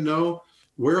 doesn't even know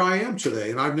where I am today.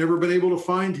 And I've never been able to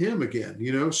find him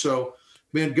again, So,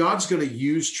 man, God's going to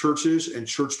use churches and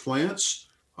church plants.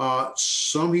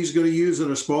 Some he's going to use in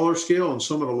a smaller scale and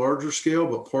some at a larger scale.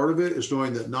 But part of it is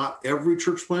knowing that not every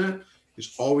church plant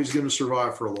is always going to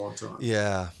survive for a long time.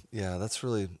 Yeah, that's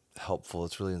really helpful.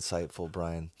 It's really insightful,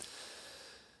 Brian.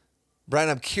 Brian,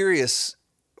 I'm curious,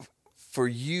 for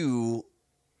you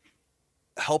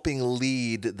helping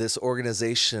lead this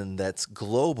organization that's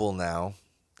global now,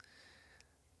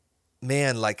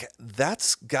 man, like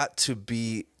that's got to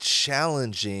be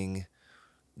challenging.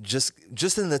 Just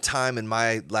in the time in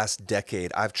my last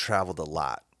decade, I've traveled a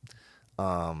lot.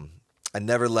 I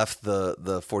never left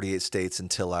the 48 states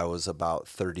until I was about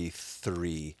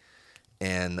 33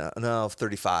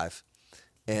 35.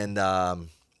 And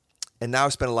now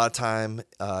I've spent a lot of time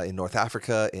in North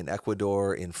Africa, in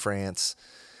Ecuador, in France,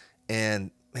 and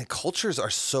man, cultures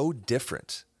are so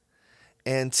different.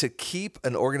 And to keep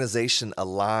an organization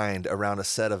aligned around a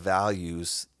set of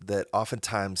values that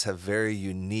oftentimes have very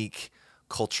unique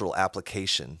cultural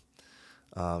application,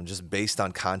 just based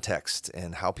on context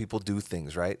and how people do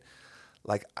things, right?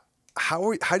 Like,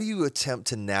 how do you attempt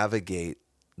to navigate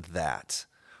that?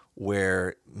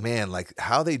 Where, man, like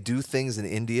how they do things in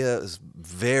India is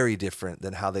very different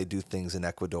than how they do things in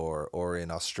Ecuador or in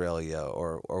Australia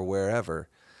or wherever.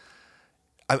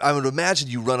 I would imagine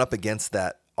you run up against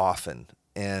that often.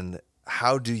 And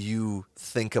how do you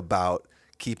think about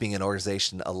keeping an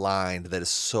organization aligned that is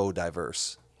so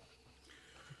diverse?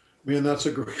 Man, that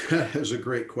is a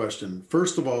great question.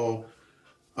 First of all,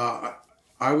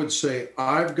 I would say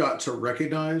I've got to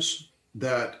recognize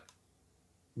that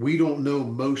we don't know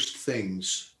most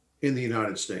things in the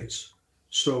United States.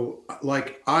 So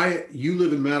like you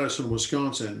live in Madison,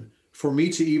 Wisconsin. For me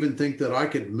to even think that I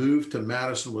could move to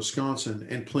Madison, Wisconsin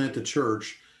and plant a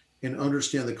church and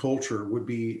understand the culture would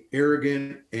be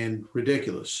arrogant and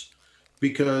ridiculous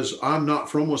because I'm not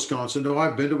from Wisconsin. No,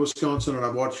 I've been to Wisconsin and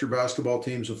I've watched your basketball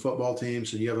teams and football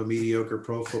teams, and you have a mediocre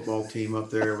pro football team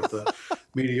up there with a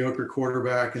mediocre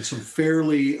quarterback and some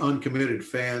fairly uncommitted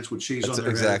fans with cheese on their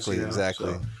heads.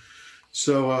 Exactly.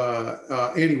 So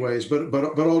anyways,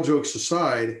 but all jokes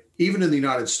aside, even in the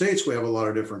United States, we have a lot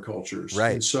of different cultures.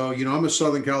 Right. And so, I'm a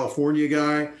Southern California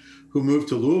guy who moved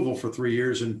to Louisville for 3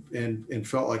 years and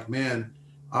felt like, man,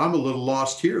 I'm a little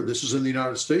lost here. This is in the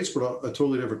United States, but a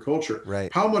totally different culture.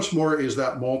 Right. How much more is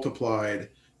that multiplied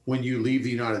when you leave the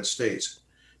United States?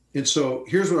 And so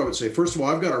here's what I would say. First of all,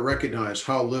 I've got to recognize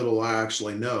how little I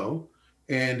actually know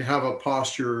and have a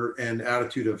posture and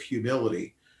attitude of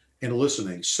humility and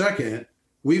listening. Second,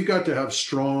 we've got to have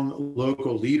strong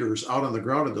local leaders out on the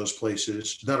ground in those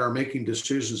places that are making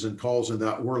decisions and calls and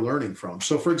that we're learning from.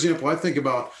 So for example, I think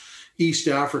about East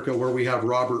Africa, where we have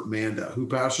Robert Manda, who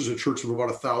pastors a church of about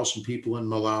 1,000 people in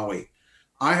Malawi.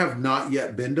 I have not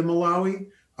yet been to Malawi.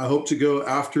 I hope to go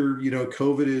after,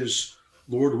 COVID is,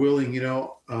 Lord willing,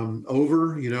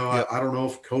 over. Yep. I don't know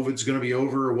if COVID's going to be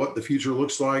over or what the future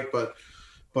looks like, but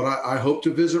I hope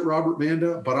to visit Robert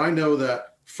Manda. But I know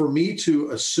that for me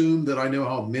to assume that I know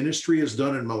how ministry is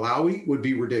done in Malawi would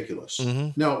be ridiculous.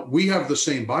 Mm-hmm. Now, we have the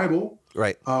same Bible.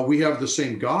 Right. We have the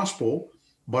same gospel,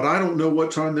 but I don't know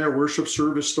what time their worship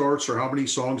service starts or how many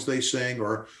songs they sing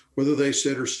or whether they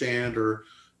sit or stand or,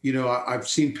 I've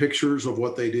seen pictures of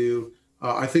what they do.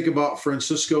 I think about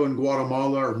Francisco in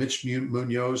Guatemala or Mitch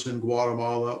Munoz in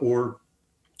Guatemala or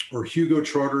or Hugo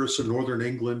Charteris in Northern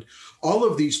England. All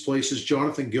of these places,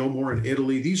 Jonathan Gilmore in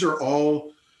Italy, these are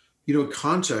all,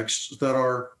 contexts that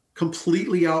are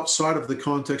completely outside of the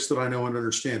context that I know and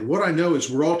understand. What I know is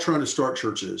we're all trying to start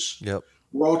churches. Yep.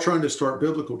 We're all trying to start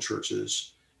biblical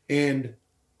churches. And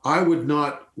I would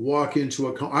not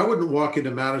I wouldn't walk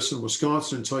into Madison,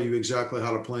 Wisconsin and tell you exactly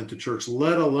how to plant a church,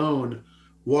 let alone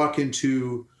walk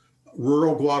into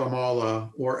rural Guatemala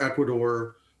or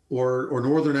Ecuador or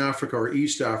Northern Africa or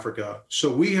East Africa.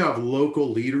 So we have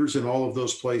local leaders in all of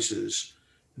those places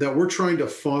that we're trying to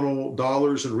funnel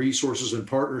dollars and resources and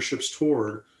partnerships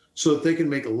toward so that they can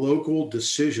make local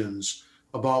decisions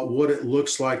about what it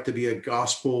looks like to be a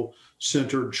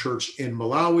gospel-centered church in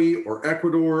Malawi or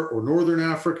Ecuador or Northern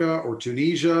Africa or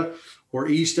Tunisia or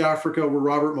East Africa where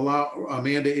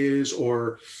Amanda is,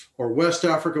 or West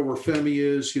Africa where Femi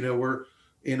is. We're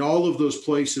in all of those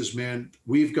places, man.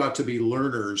 We've got to be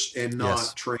learners and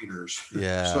not trainers.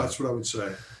 Yeah. So that's what I would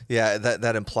say. Yeah,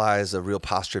 that implies a real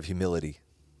posture of humility,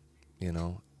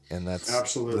 and that's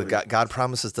absolutely God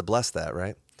promises to bless that,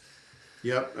 right?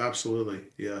 Yep, absolutely.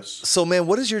 Yes. So, man,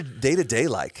 what is your day-to-day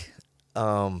like?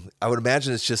 I would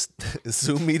imagine it's just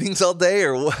Zoom meetings all day,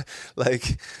 or what?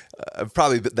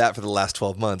 Probably that for the last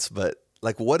 12 months. But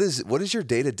what is your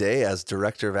day-to-day as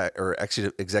director of or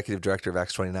executive director of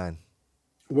Acts 29?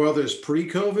 Well, there's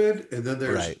pre-COVID, and then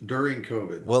there's during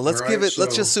COVID. Well, let's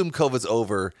let's just assume COVID's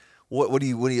over. What do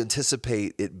you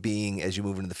anticipate it being as you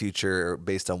move into the future,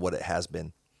 based on what it has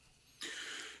been?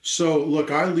 So,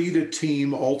 look, I lead a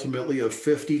team ultimately of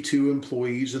 52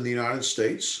 employees in the United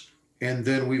States. And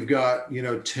then we've got,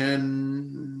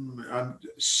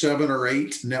 7 or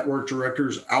 8 network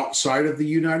directors outside of the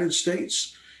United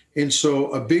States. And so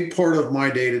a big part of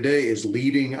my day to day is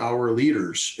leading our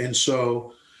leaders. And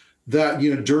so that,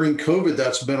 during COVID,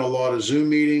 that's been a lot of Zoom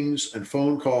meetings and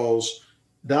phone calls.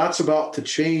 That's about to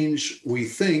change. We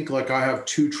think, I have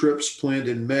 2 trips planned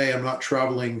in May. I'm not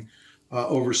traveling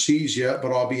overseas yet,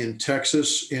 but I'll be in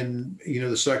Texas in,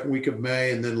 the second week of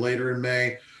May. And then later in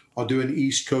May, I'll do an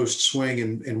East Coast swing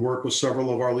and work with several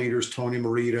of our leaders, Tony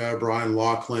Merida, Brian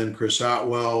Laughlin, Chris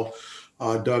Atwell,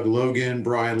 Doug Logan,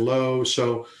 Brian Lowe.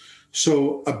 So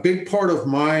a big part of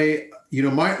my,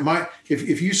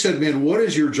 if you said, man, what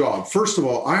is your job? First of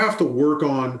all, I have to work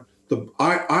on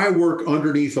I work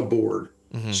underneath a board.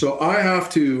 Mm-hmm. So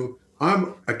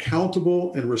I'm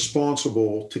accountable and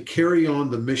responsible to carry on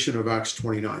the mission of Acts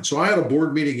 29. So I had a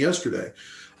board meeting yesterday.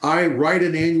 I write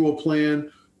an annual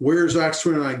plan. Where's Acts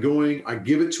 29 going? I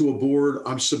give it to a board.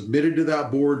 I'm submitted to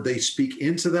that board. They speak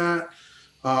into that.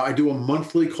 I do a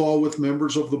monthly call with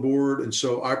members of the board. And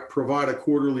so I provide a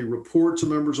quarterly report to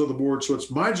members of the board. So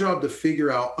it's my job to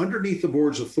figure out, underneath the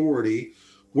board's authority,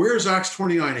 where's Acts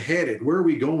 29 headed? Where are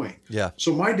we going? Yeah.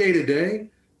 So my day to day,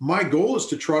 my goal is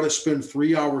to try to spend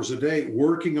 3 hours a day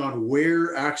working on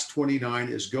where Acts 29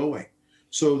 is going.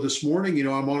 So this morning,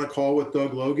 I'm on a call with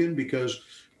Doug Logan because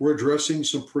we're addressing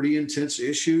some pretty intense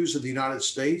issues in the United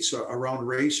States around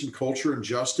race and culture and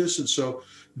justice. And so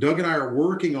Doug and I are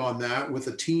working on that with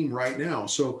a team right now.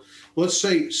 So let's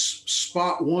say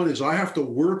spot one is I have to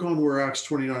work on where Acts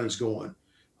 29 is going.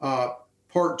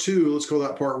 Part 2, let's call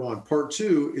that part 1. Part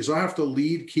 2 is I have to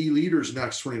lead key leaders in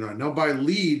Acts 29. Now, by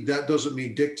lead, that doesn't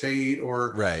mean dictate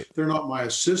or they're not my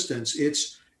assistants.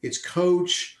 It's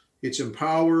coach, it's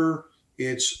empower,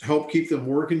 it's help keep them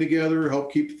working together,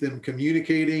 help keep them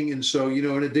communicating. And so,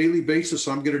 on a daily basis,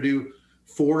 I'm going to do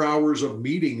 4 hours of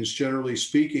meetings, generally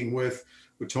speaking, with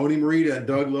Tony Merida and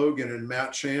Doug Logan and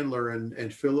Matt Chandler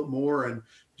and Philip Moore and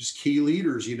just key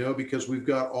leaders, because we've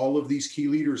got all of these key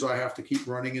leaders I have to keep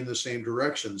running in the same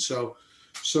direction. So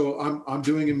I'm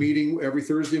doing a meeting every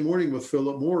Thursday morning with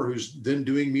Philip Moore, who's then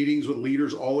doing meetings with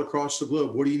leaders all across the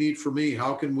globe. What do you need from me?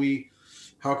 How can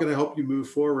I help you move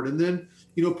forward? And then,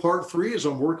 part 3 is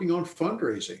I'm working on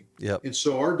fundraising. Yep. And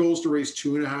so our goal is to raise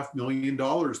 $2.5 million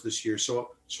this year. So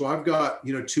I've got,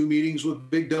 2 meetings with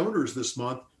big donors this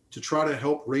month to try to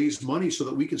help raise money so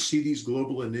that we can see these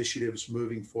global initiatives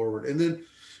moving forward. And then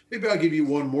maybe I'll give you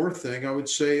one more thing. I would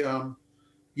say,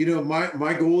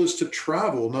 my goal is to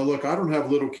travel. Now, look, I don't have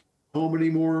little kids at home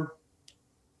anymore.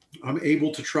 I'm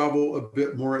able to travel a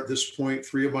bit more at this point.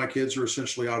 3 of my kids are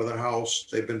essentially out of the house.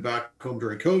 They've been back home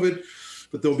during COVID,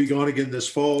 but they'll be gone again this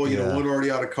fall. One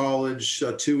already out of college,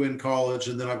 2 in college,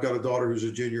 and then I've got a daughter who's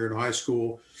a junior in high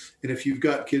school. And if you've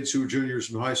got kids who are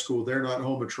juniors in high school, they're not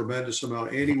home a tremendous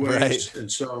amount anyways. Right.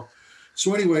 And so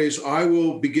anyways, I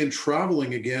will begin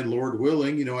traveling again, Lord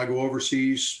willing. I go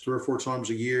overseas 3 or 4 times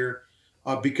a year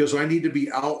because I need to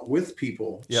be out with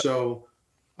people. Yep. So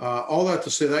all that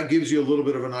to say, that gives you a little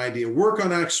bit of an idea. Work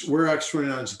on where Acts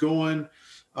 29 is going,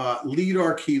 lead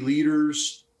our key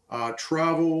leaders,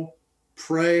 travel,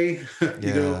 pray,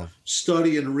 Yeah.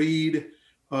 study and read,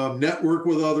 network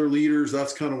with other leaders.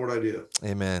 That's kind of what I do.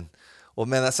 Amen. Well,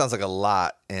 man, that sounds like a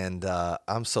lot, and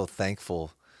I'm so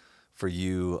thankful for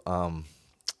you.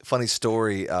 Funny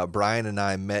story, Brian and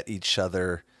I met each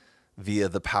other via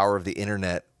the power of the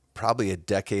internet probably a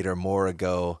decade or more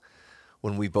ago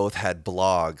when we both had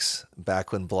blogs,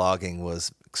 back when blogging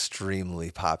was extremely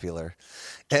popular.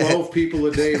 12 people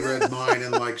a day read mine,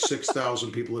 and like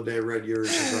 6,000 people a day read yours,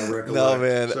 as I recollect. No,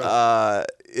 man, So,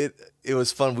 it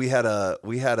was fun. We had a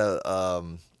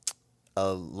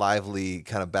lively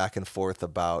kind of back and forth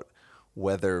about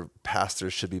whether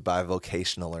pastors should be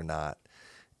bivocational or not.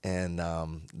 And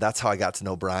that's how I got to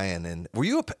know Brian. And were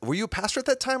you a pastor at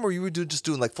that time, or you were just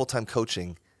doing like full-time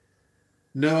coaching?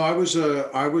 no, I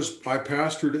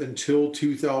pastored until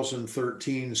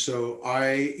 2013. So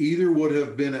I either would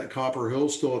have been at Copper Hill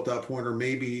still at that point, or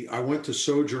maybe I went to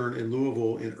Sojourn in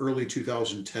Louisville in early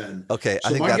 2010. Okay, I So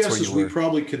think my that's guess where is you we were.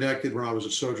 probably connected when I was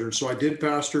at Sojourn. So I did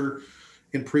pastor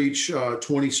and preach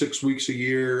 26 weeks a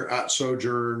year at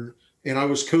Sojourn. And I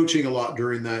was coaching a lot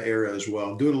during that era as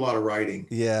well, doing a lot of writing.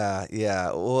 Yeah,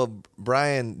 yeah. Well,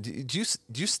 Brian, do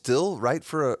you still write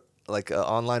for a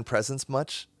online presence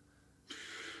much?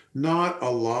 Not a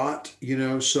lot,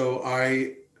 so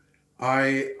I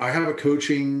have a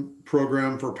coaching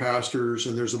program for pastors,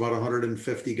 and there's about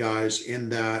 150 guys in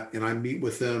that, and I meet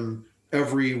with them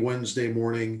every Wednesday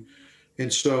morning.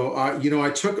 And so I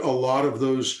took a lot of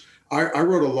those. I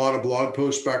wrote a lot of blog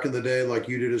posts back in the day, like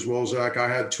you did as well, Zach. I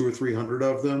had 200 or 300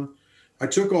 of them. I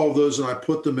took all of those and I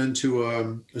put them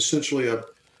into essentially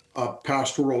a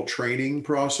pastoral training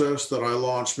process that I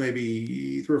launched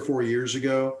maybe 3 or 4 years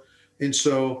ago. And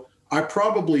so I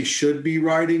probably should be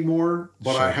writing more,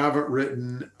 but I Sure. haven't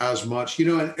written as much.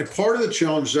 And part of the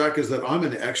challenge, Zach, is that I'm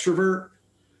an extrovert.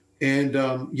 And,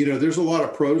 there's a lot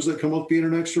of pros that come with being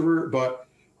an extrovert, but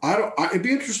it'd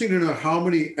be interesting to know how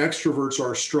many extroverts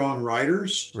are strong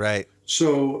writers. Right,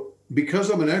 So because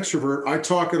I'm an extrovert, I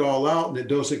talk it all out and it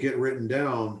doesn't get written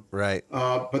down. right.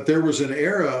 But there was an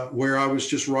era where I was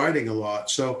just writing a lot.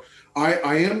 So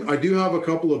I do have a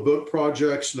couple of book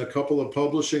projects and a couple of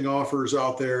publishing offers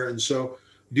out there. And so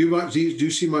do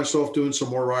see myself doing some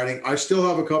more writing. I still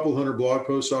have a couple hundred blog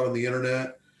posts out on the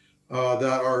internet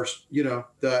that are,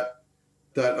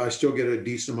 that I still get a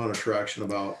decent amount of traction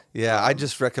about. Yeah, I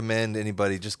just recommend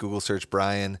anybody just Google search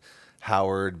Brian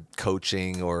Howard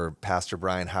coaching or Pastor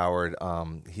Brian Howard.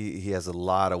 He has a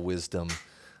lot of wisdom.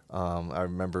 I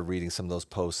remember reading some of those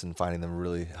posts and finding them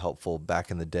really helpful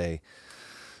back in the day.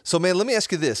 So, man, let me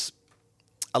ask you this.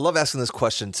 I love asking this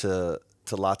question to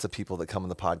lots of people that come on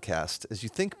the podcast. As you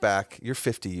think back, you're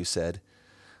 50, you said.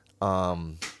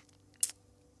 What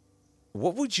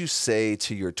would you say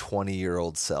to your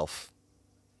 20-year-old self?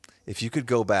 If you could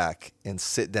go back and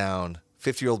sit down,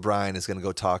 50-year-old Brian is going to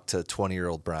go talk to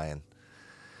 20-year-old Brian.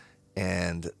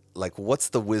 And what's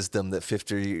the wisdom that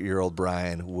 50-year-old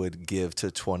Brian would give to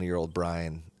 20-year-old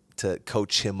Brian to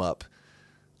coach him up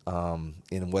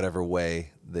in whatever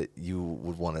way that you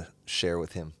would want to share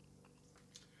with him?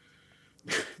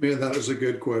 Man, that is a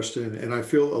good question. And I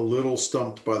feel a little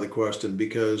stumped by the question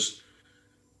because,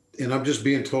 and I'm just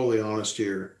being totally honest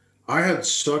here, I had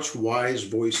such wise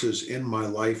voices in my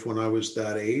life when I was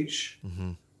that age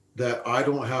that I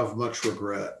don't have much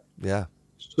regret. Yeah.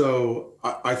 So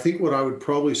I think what I would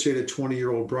probably say to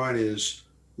 20-year-old Brian is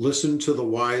listen to the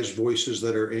wise voices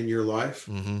that are in your life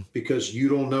because you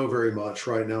don't know very much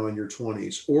right now in your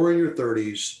 20s or in your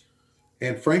 30s.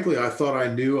 And frankly, I thought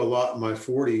I knew a lot in my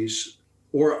 40s,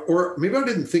 or maybe I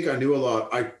didn't think I knew a lot.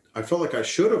 I felt like I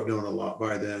should have known a lot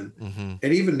by then.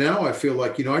 And even now I feel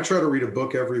like, I try to read a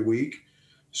book every week.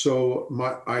 So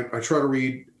I try to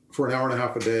read for an hour and a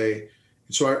half a day.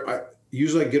 And so I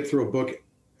usually get through a book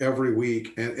every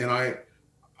week. And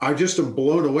I just am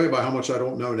blown away by how much I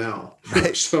don't know now.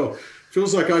 Right. So it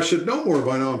feels like I should know more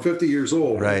by now. I'm 50 years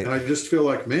old. Right. And I just feel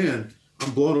like, man,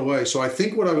 I'm blown away. So I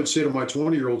think what I would say to my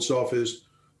 20-year-old self is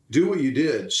do what you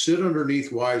did. Sit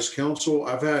underneath wise counsel.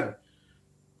 I've had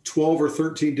 12 or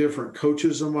 13 different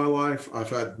coaches in my life. I've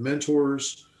had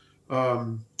mentors.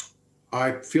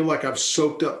 I feel like I've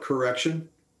soaked up correction.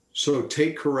 So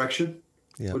take correction.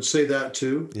 Yep. I would say that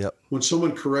too. Yep. When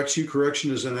someone corrects you,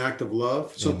 correction is an act of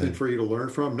love, something Amen. for you to learn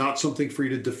from, not something for you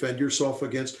to defend yourself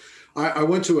against. I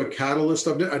went to a Catalyst.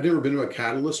 I've never been to a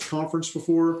Catalyst conference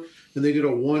before, and they did a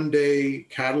 1-day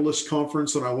Catalyst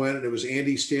conference, and I went, and it was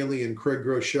Andy Stanley and Craig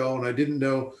Groeschel, and I didn't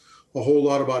know a whole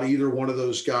lot about either one of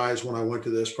those guys when I went to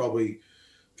this probably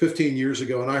 15 years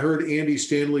ago. And I heard Andy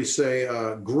Stanley say,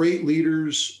 great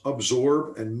leaders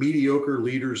absorb and mediocre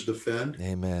leaders defend.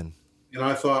 Amen. And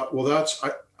I thought, well,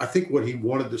 I think what he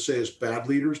wanted to say is bad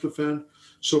leaders defend.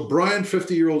 So Brian,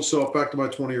 50-year-old self, back to my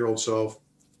 20-year-old self,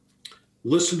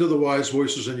 listen to the wise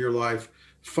voices in your life,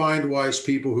 find wise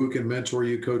people who can mentor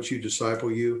you, coach you,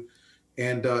 disciple you,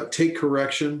 and take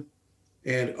correction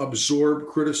and absorb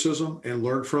criticism and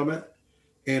learn from it,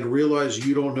 and realize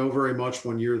you don't know very much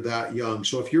when you're that young.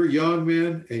 So if you're young,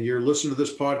 man, and you're listening to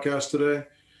this podcast today,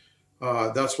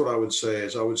 that's what I would say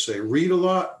is I would say read a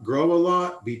lot, grow a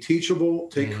lot, be teachable,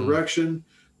 take correction,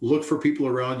 look for people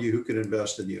around you who can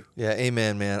invest in you. Yeah,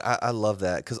 amen, man. I love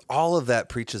that, because all of that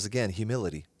preaches, again,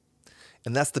 humility.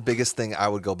 And that's the biggest thing I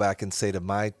would go back and say to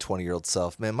my 20-year-old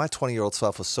self. Man, my 20-year-old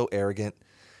self was so arrogant.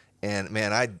 And,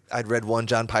 man, I'd read one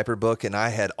John Piper book, and I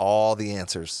had all the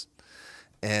answers.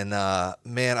 And,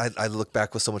 man, I look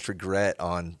back with so much regret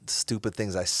on stupid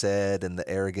things I said and the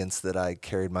arrogance that I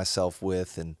carried myself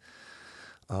with. And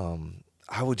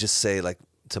I would just say, like,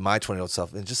 to my 20-year-old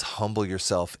self, and just humble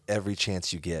yourself every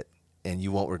chance you get, and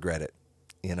you won't regret it,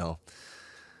 you know.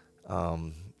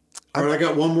 All right, I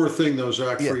got one more thing, though,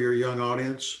 Zach, for your young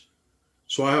audience.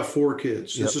 So I have 4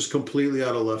 kids. This is completely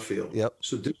out of left field. Yep.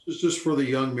 So this is just for the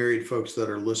young married folks that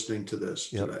are listening to this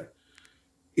today.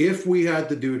 If we had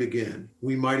to do it again,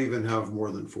 we might even have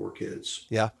more than 4 kids.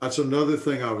 Yeah. That's another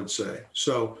thing I would say.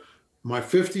 So my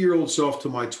 50-year-old self to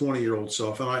my 20-year-old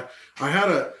self, and I had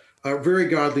a very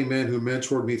godly man who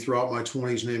mentored me throughout my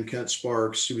 20s named Kent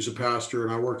Sparks. He was a pastor,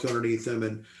 and I worked underneath him,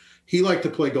 and he liked to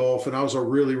play golf, and I was a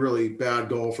really, really bad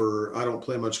golfer. I don't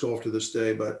play much golf to this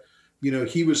day, but you know,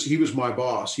 he was my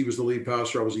boss. He was the lead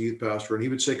pastor. I was a youth pastor, and he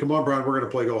would say, "Come on, Brian, we're going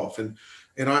to play golf." And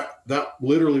that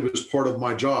literally was part of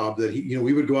my job. That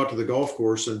we would go out to the golf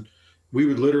course, and we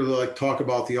would literally like talk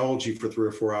about theology for 3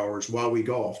 or 4 hours while we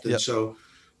golfed. And so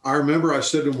I remember I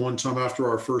said to him one time after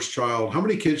our first child, "How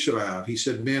many kids should I have?" He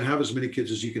said, "Man, have as many kids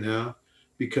as you can have,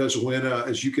 because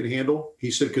as you can handle."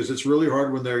 He said, "Because it's really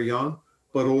hard when they're young,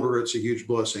 but older, it's a huge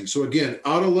blessing." So again,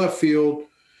 out of left field.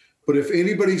 But if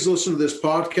anybody's listening to this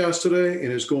podcast today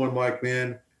and is going like,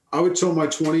 man, I would tell my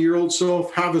 20-year-old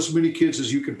self, have as many kids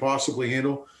as you can possibly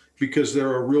handle, because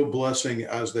they're a real blessing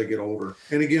as they get older.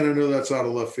 And again, I know that's out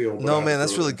of left field. No, man,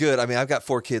 that's really good. I mean, I've got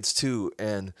 4 kids too.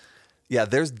 And yeah,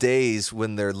 there's days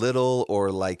when they're little,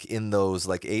 or like in those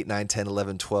like 8, 9, 10,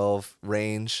 11, 12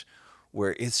 range,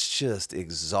 where it's just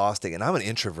exhausting. And I'm an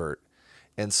introvert.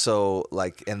 And so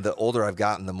and the older I've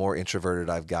gotten, the more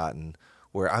introverted I've gotten,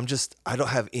 where I don't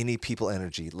have any people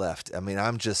energy left. I mean,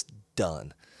 I'm just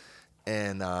done.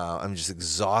 And I'm just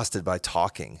exhausted by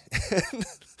talking.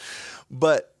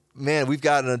 But man, we've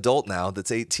got an adult now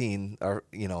that's 18, or,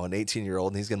 an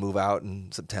 18-year-old, and he's going to move out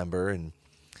in September. And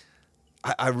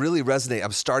I really resonate.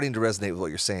 I'm starting to resonate with what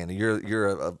you're saying.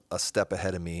 You're a step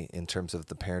ahead of me in terms of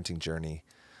the parenting journey,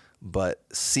 but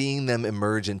seeing them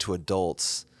emerge into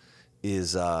adults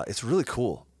is, it's really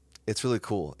cool. It's really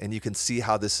cool. And you can see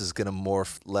how this is going to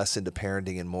morph less into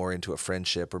parenting and more into a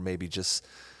friendship, or maybe just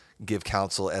give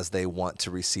counsel as they want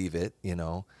to receive it, And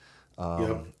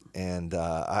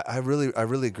I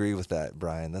really agree with that,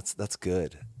 Brian. That's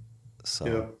good.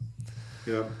 So,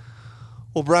 yeah.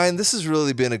 Well, Brian, this has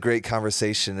really been a great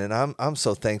conversation, and I'm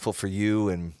so thankful for you.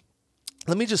 And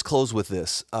let me just close with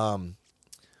this.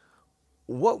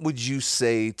 What would you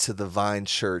say to the Vine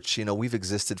Church? We've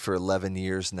existed for 11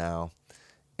 years now.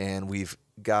 And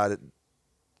God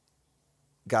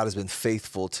has been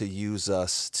faithful to use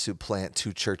us to plant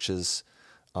 2 churches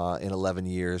in 11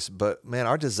 years. But man,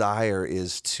 our desire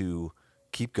is to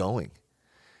keep going.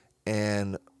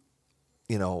 And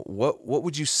what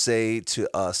would you say to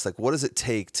us? Like, what does it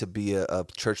take to be a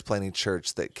church planting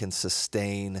church that can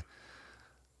sustain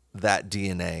that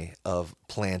DNA of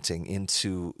planting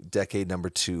into decade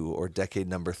number 2 or decade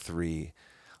number 3?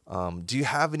 Do you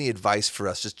have any advice for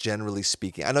us, just generally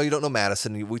speaking? I know you don't know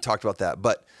Madison. We talked about that,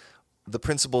 but the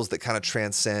principles that kind of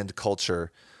transcend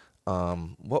culture,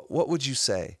 what would you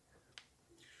say?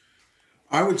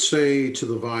 I would say to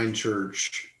the Vine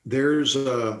Church, there's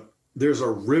a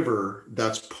river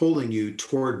that's pulling you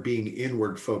toward being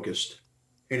inward focused.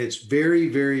 And it's very,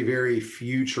 very, very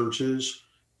few churches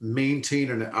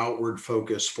maintain an outward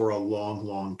focus for a long,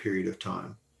 long period of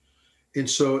time. And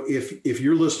so if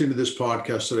you're listening to this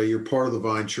podcast today, you're part of the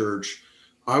Vine Church,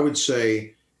 I would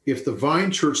say, if the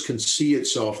Vine Church can see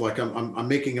itself, like I'm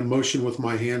making a motion with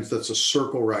my hands that's a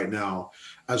circle right now,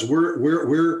 as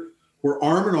we're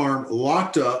arm in arm,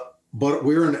 locked up, but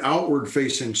we're an outward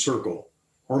facing circle.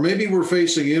 Or maybe we're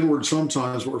facing inward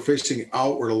sometimes, but we're facing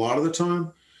outward a lot of the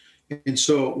time. And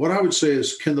so what I would say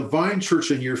is, can the Vine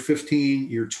Church in year 15,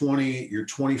 year 20, year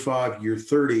 25, year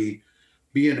 30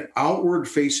 be an outward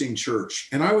facing church?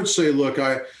 And I would say, look,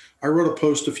 I wrote a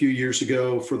post a few years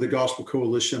ago for the Gospel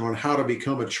Coalition on how to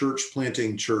become a church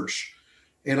planting church.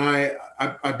 And I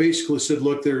basically said,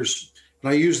 look, and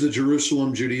I use the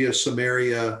Jerusalem, Judea,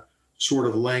 Samaria sort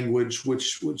of language,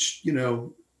 which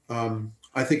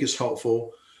I think is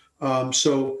helpful.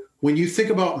 So when you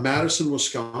think about Madison,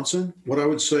 Wisconsin, what I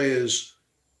would say is,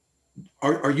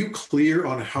 are you clear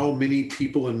on how many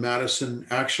people in Madison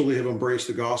actually have embraced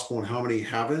the gospel and how many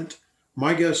haven't?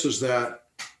 My guess is that,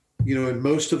 in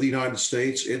most of the United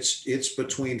States, it's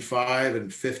between 5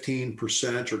 and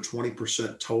 15% or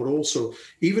 20% total. So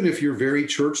even if you're very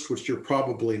churched, which you're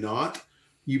probably not,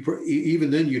 even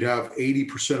then you'd have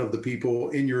 80% of the people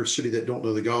in your city that don't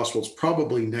know the gospel. It's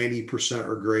probably 90%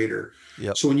 or greater.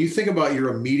 Yep. So when you think about your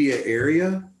immediate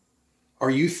area,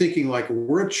 are you thinking like,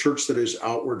 we're a church that is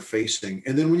outward facing?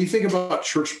 And then when you think about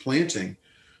church planting,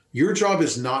 your job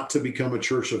is not to become a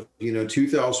church of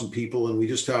 2,000 people and we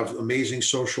just have amazing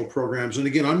social programs. And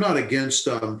again, I'm not against.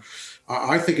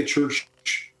 I think a church,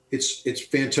 it's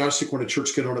fantastic when a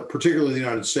church can own it, particularly in the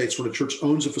United States, when a church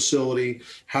owns a facility,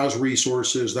 has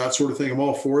resources, that sort of thing. I'm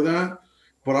all for that.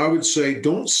 But I would say,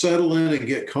 don't settle in and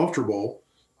get comfortable.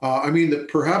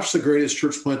 Perhaps the greatest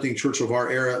church planting church of our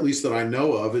era, at least that I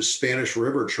know of, is Spanish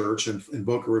River Church in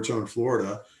Boca Raton,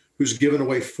 Florida, who's given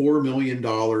away $4 million.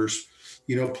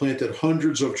 Planted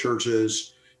hundreds of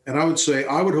churches. And I would say,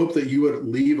 I would hope that you would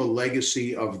leave a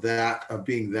legacy of that, of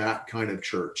being that kind of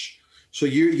church. So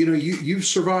you've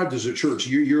survived as a church.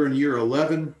 You're in year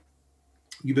 11.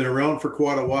 You've been around for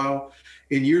quite a while.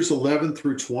 In years 11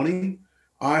 through 20,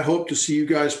 I hope to see you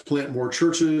guys plant more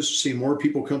churches, see more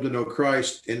people come to know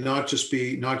Christ, and not just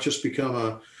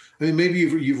become maybe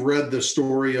you've read the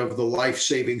story of the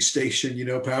life-saving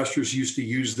station. Pastors used to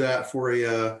use that for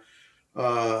a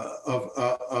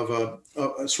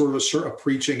sort of a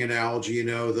preaching analogy,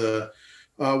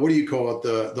 what do you call it?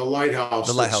 The lighthouse.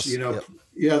 The lighthouse. Yep.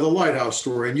 Yeah, the lighthouse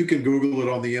story. And you can Google it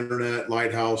on the internet,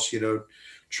 lighthouse,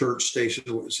 church station,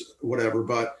 whatever.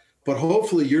 But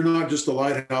hopefully you're not just a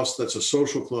lighthouse that's a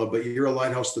social club, but you're a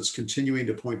lighthouse that's continuing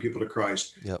to point people to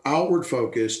Christ. Yep. Outward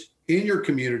focused, in your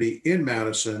community, in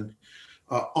Madison,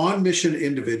 on mission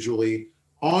individually,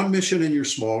 on mission in your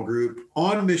small group,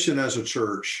 on mission as a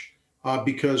church.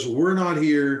 Because we're not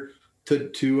here to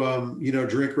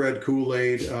drink red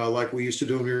Kool-Aid like we used to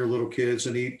do when we were little kids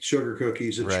and eat sugar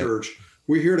cookies at church.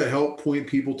 We're here to help point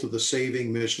people to the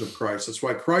saving mission of Christ. That's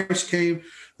why Christ came.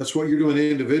 That's what you're doing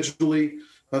individually.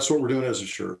 That's what we're doing as a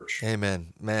church.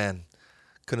 Amen. Man,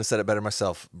 couldn't have said it better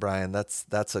myself, Brian.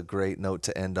 That's a great note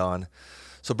to end on.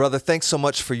 So, brother, thanks so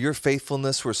much for your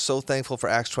faithfulness. We're so thankful for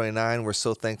Acts 29. We're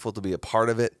so thankful to be a part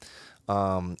of it.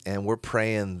 And we're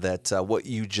praying that what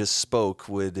you just spoke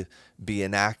would be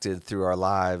enacted through our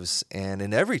lives and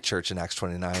in every church in Acts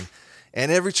 29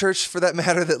 and every church for that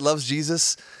matter that loves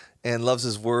Jesus and loves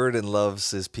his word and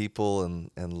loves his people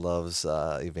and loves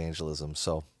evangelism.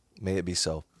 So may it be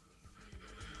so.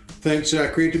 Thanks,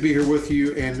 Zach. Great to be here with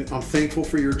you. And I'm thankful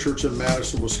for your church in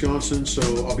Madison, Wisconsin.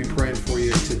 So I'll be praying for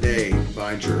you today.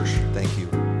 Bye, church. Thank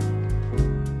you.